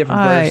I've seen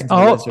different versions.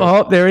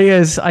 Oh, there he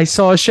is. I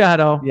saw a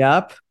shadow.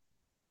 Yep.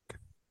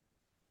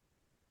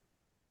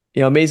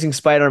 Amazing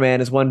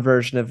Spider-Man is one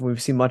version of.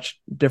 We've seen much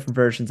different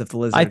versions of the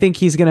lizard. I think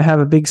he's going to have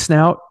a big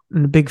snout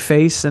and a big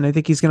face, and I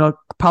think he's going to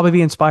probably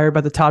be inspired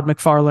by the Todd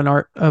McFarlane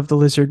art of the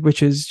lizard,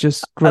 which is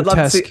just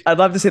grotesque. I'd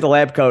love to see the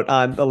lab coat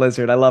on the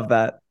lizard. I love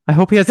that. I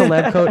hope he has the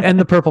lab coat and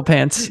the purple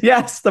pants.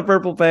 Yes, the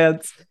purple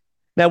pants.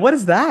 Now, what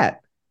is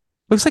that?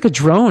 Looks like a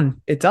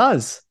drone. It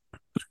does.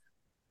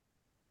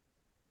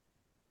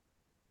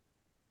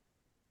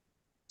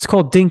 It's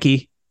called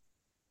Dinky.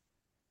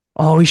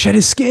 Oh, he shed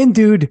his skin,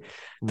 dude.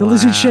 The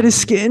lizard shed his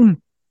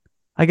skin.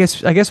 I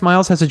guess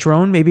Miles has a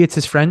drone. Maybe it's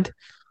his friend.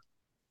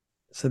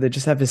 So they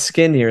just have his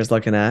skin here is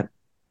looking at.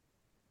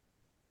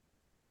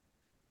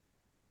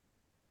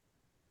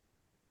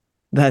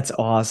 That's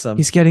awesome.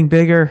 He's getting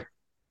bigger.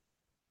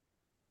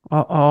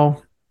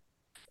 Uh-oh.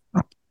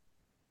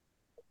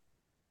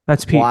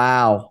 That's Pete.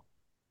 Wow.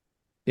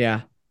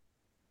 Yeah.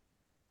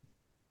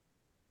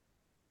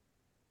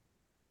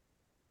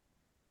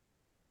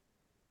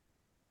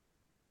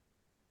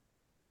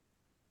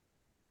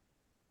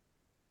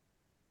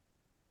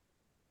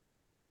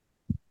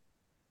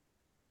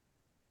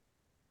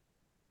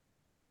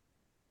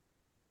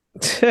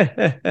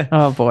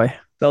 Oh boy.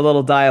 The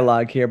little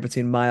dialogue here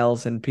between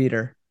Miles and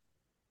Peter.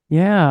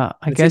 Yeah,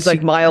 I It seems guess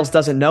like Miles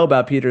doesn't know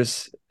about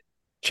Peter's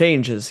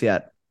changes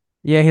yet.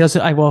 Yeah, he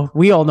doesn't. Well,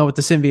 we all know what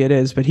the symbiote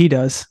is, but he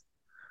does.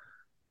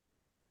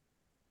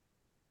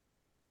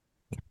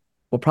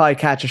 We'll probably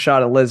catch a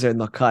shot at Lizard and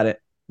they'll cut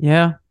it.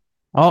 Yeah.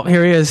 Oh,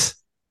 here he is.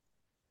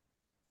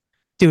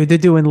 Dude, they're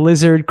doing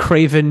Lizard,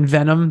 Craven,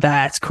 Venom.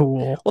 That's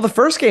cool. Well, the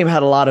first game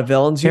had a lot of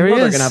villains. You Here know he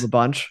they're is. gonna have a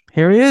bunch.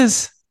 Here he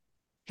is.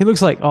 He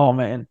looks like, oh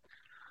man.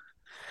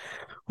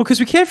 Well, because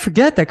we can't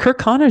forget that Kirk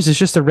Connors is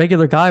just a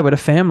regular guy with a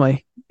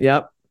family.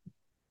 Yep.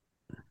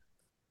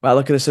 Wow,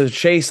 look at this. There's a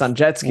chase on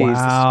jet skis.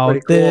 Wow, this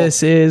is pretty cool.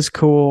 This is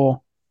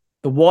cool.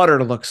 The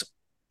water looks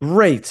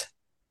great.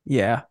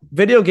 Yeah.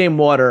 Video game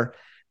water,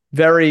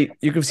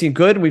 you've seen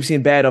good and we've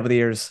seen bad over the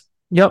years.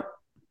 Yep.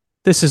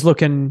 This is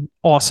looking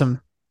awesome.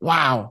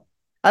 Wow.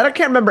 I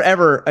can't remember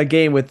ever a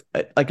game with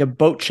like a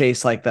boat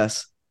chase like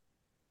this.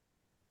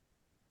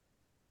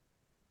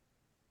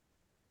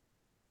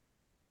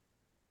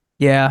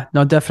 Yeah,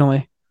 no,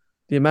 definitely.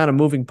 The amount of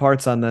moving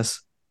parts on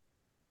this.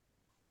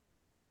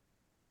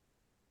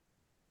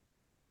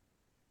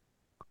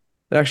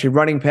 They're actually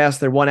running past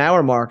their 1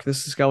 hour mark.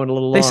 This is going a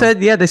little long.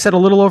 They said a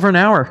little over an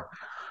hour.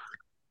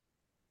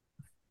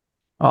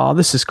 Oh,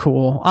 this is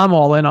cool. I'm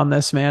all in on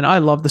this, man. I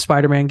love the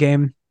Spider-Man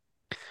game.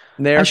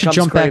 I should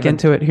jump back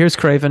into it. Here's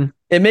Craven.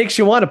 It makes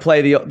you want to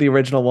play the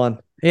original one.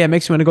 Yeah, it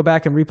makes you want to go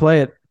back and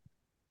replay it.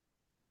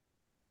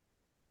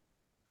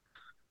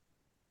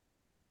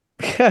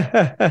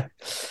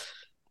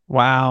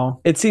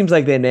 Wow. It seems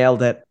like they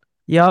nailed it.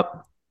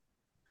 Yep.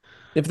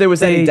 If there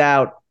was any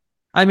doubt.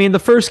 I mean, the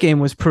first game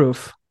was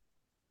proof.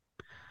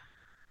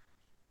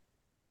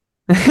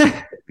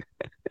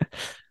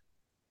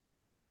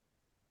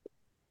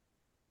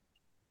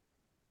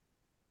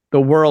 The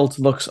world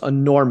looks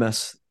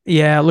enormous.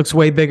 Yeah, it looks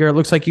way bigger. It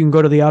looks like you can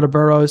go to the outer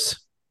boroughs.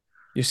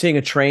 You're seeing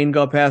a train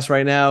go past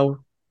right now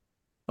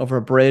over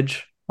a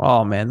bridge.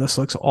 Oh, man, this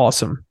looks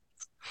awesome.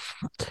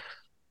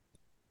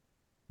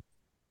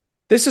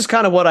 This is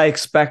kind of what I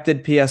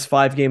expected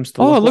PS5 games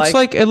to look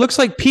like. It looks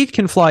like Pete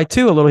can fly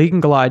too a little. He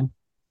can glide.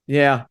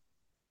 Yeah.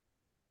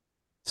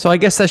 So I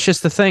guess that's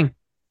just the thing.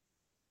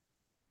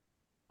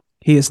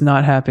 He is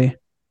not happy.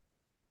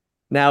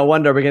 Now I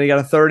wonder, are we going to get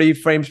a 30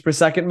 frames per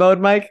second mode,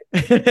 Mike?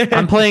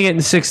 I'm playing it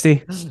in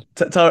 60.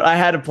 I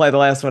had to play the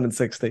last one in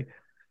 60.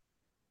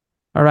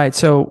 All right.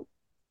 So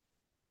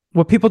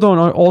what people don't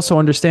also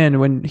understand,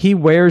 when he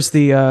wears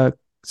the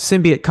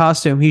symbiote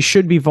costume, he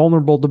should be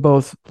vulnerable to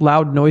both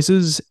loud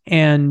noises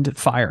and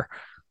fire.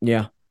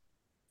 Yeah.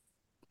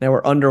 Now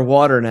we're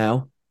underwater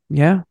now.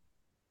 Yeah.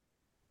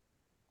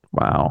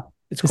 Wow.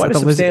 It's quite a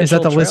substantial Is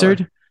that the trailer.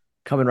 lizard?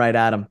 Coming right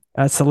at him.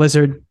 That's the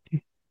lizard.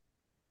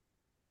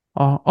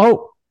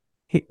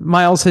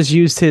 Miles has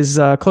used his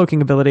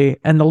cloaking ability,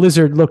 and the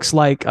lizard looks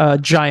like a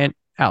giant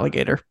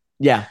alligator.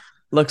 Yeah.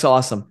 Looks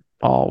awesome.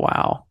 Oh,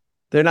 wow.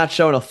 They're not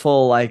showing a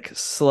full, like,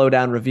 slow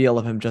down reveal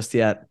of him just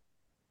yet.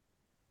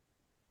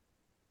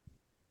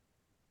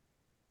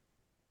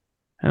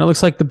 And it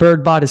looks like the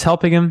bird bot is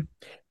helping him.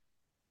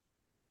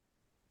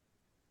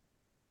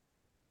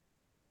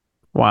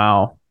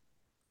 Wow.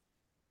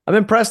 I'm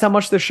impressed how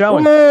much they're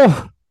showing.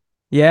 Oh!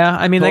 Yeah,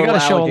 I mean, they got to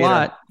show a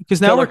lot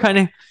because now we're kind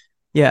of,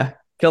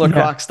 Killer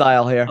Croc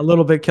style here. A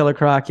little bit Killer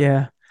Croc,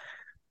 yeah.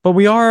 But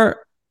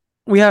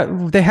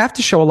they have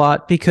to show a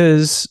lot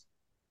because,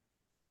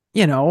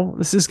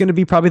 this is going to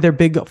be probably their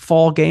big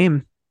fall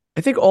game.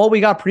 I think all we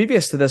got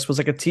previous to this was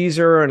like a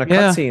teaser and a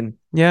cutscene.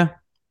 Yeah.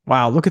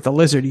 Wow, look at the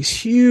lizard. He's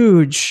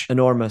huge.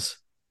 Enormous.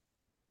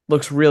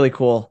 Looks really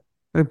cool.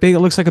 It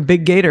looks like a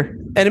big gator.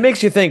 And it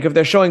makes you think, if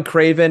they're showing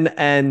Craven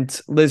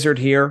and Lizard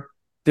here,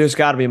 there's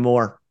got to be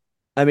more.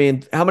 I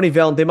mean, how many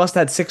villains? They must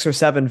have had 6 or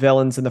 7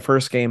 villains in the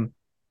first game.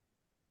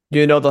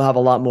 They'll have a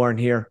lot more in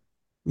here.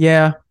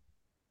 Yeah.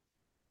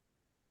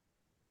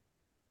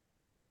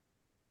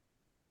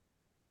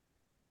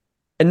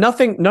 And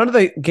none of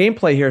the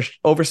gameplay here is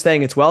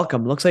overstaying its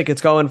welcome. Looks like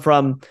it's going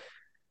from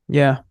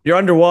you're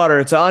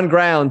underwater to on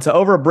ground to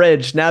over a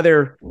bridge. Now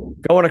they're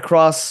going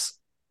across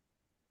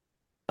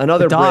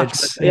another bridge.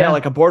 Yeah,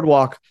 like a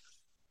boardwalk.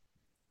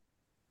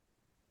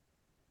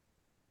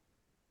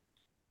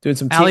 Doing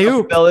some team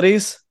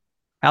abilities.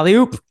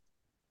 Alley-oop.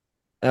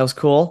 That was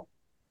cool.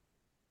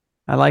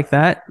 I like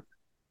that.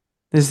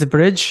 This is the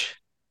bridge.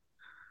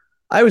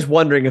 I was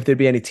wondering if there'd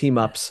be any team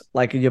ups,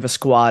 like you have a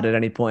squad at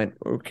any point,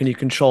 or can you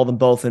control them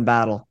both in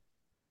battle?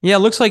 Yeah, it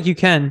looks like you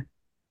can.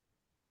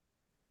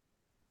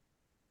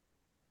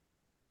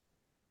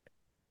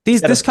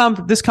 This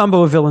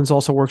combo of villains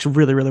also works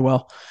really, really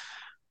well.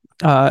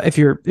 If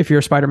you're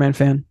a Spider-Man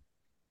fan.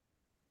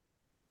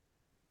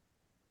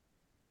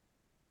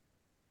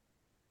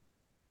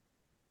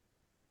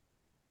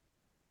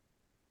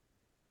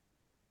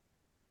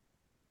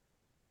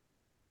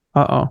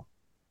 Uh-oh.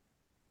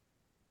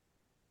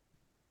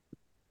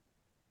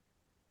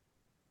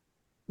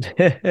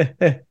 You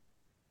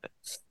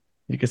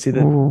can see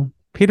the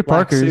Peter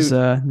Parker's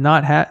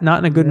not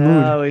in a good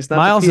mood. He's not.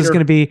 Miles is going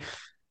to be.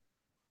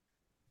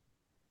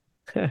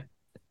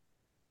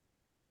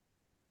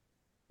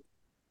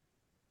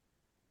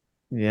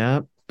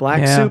 Yeah,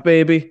 Black suit,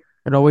 baby.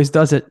 It always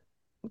does it.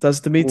 Does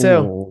it to me too.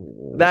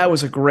 Ooh. That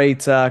was a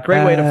great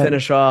way to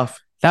finish off.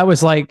 That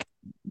was like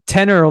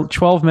 10 or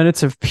 12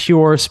 minutes of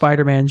pure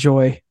Spider-Man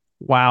joy.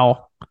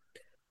 Wow.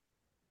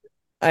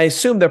 I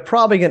assume they're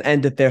probably going to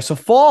end it there. So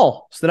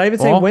fall. So they're not even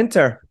saying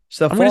winter.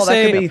 So fall,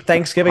 that could be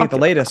Thanksgiving at the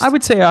latest. I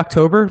would say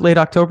October, late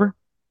October.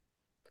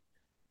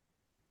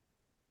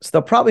 So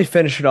they'll probably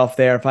finish it off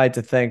there if I had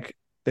to think.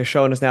 They're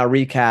showing us now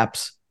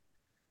recaps.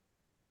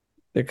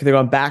 They're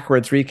going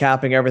backwards,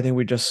 recapping everything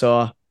we just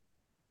saw.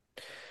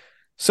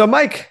 So,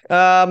 Mike.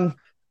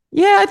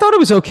 Yeah, I thought it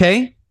was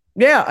okay.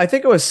 Yeah, I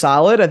think it was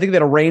solid. I think they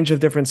had a range of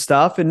different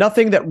stuff and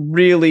nothing that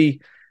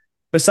really,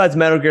 besides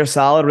Metal Gear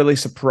Solid, really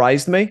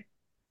surprised me.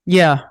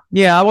 Yeah,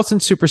 I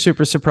wasn't super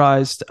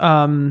surprised.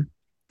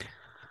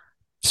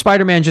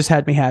 Spider-Man just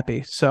had me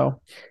happy. So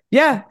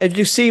yeah, if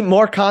you see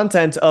more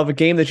content of a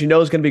game that you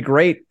know is going to be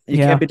great, you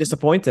can't be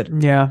disappointed.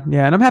 Yeah,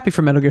 and I'm happy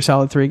for Metal Gear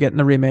Solid 3 getting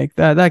the remake.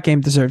 That game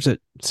deserves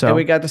it. So and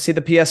we got to see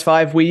the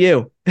PS5 Wii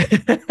U.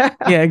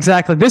 Yeah,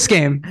 exactly. This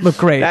game looked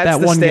great. That's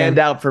the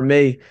standout for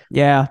me.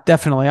 Yeah,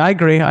 definitely. I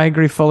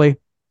agree fully.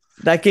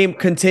 That game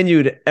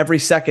continued every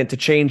second to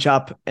change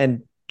up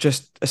and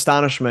just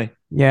astonish me.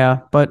 Yeah,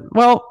 but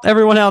well,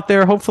 everyone out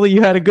there, hopefully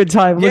you had a good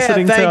time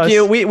listening to us. Thank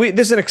you. We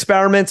this is an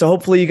experiment, so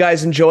hopefully you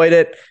guys enjoyed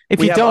it.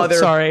 If you don't,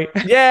 sorry.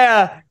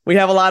 Yeah, we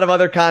have a lot of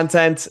other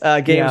content,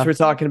 games we're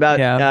talking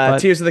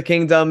about, Tears of the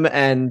Kingdom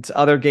and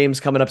other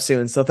games coming up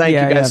soon. So thank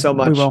you guys so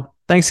much. We will.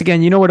 Thanks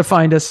again. You know where to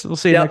find us. We'll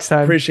see you next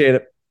time. Appreciate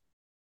it.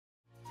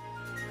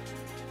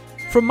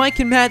 From Mike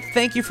and Matt,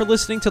 thank you for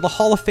listening to the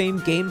Hall of Fame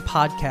Game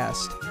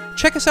Podcast.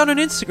 Check us out on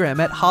Instagram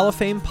at Hall of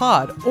Fame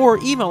Pod or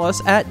email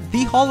us at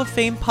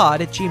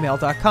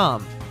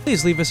thehalloffamepod@gmail.com.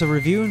 Please leave us a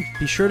review and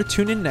be sure to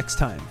tune in next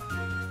time.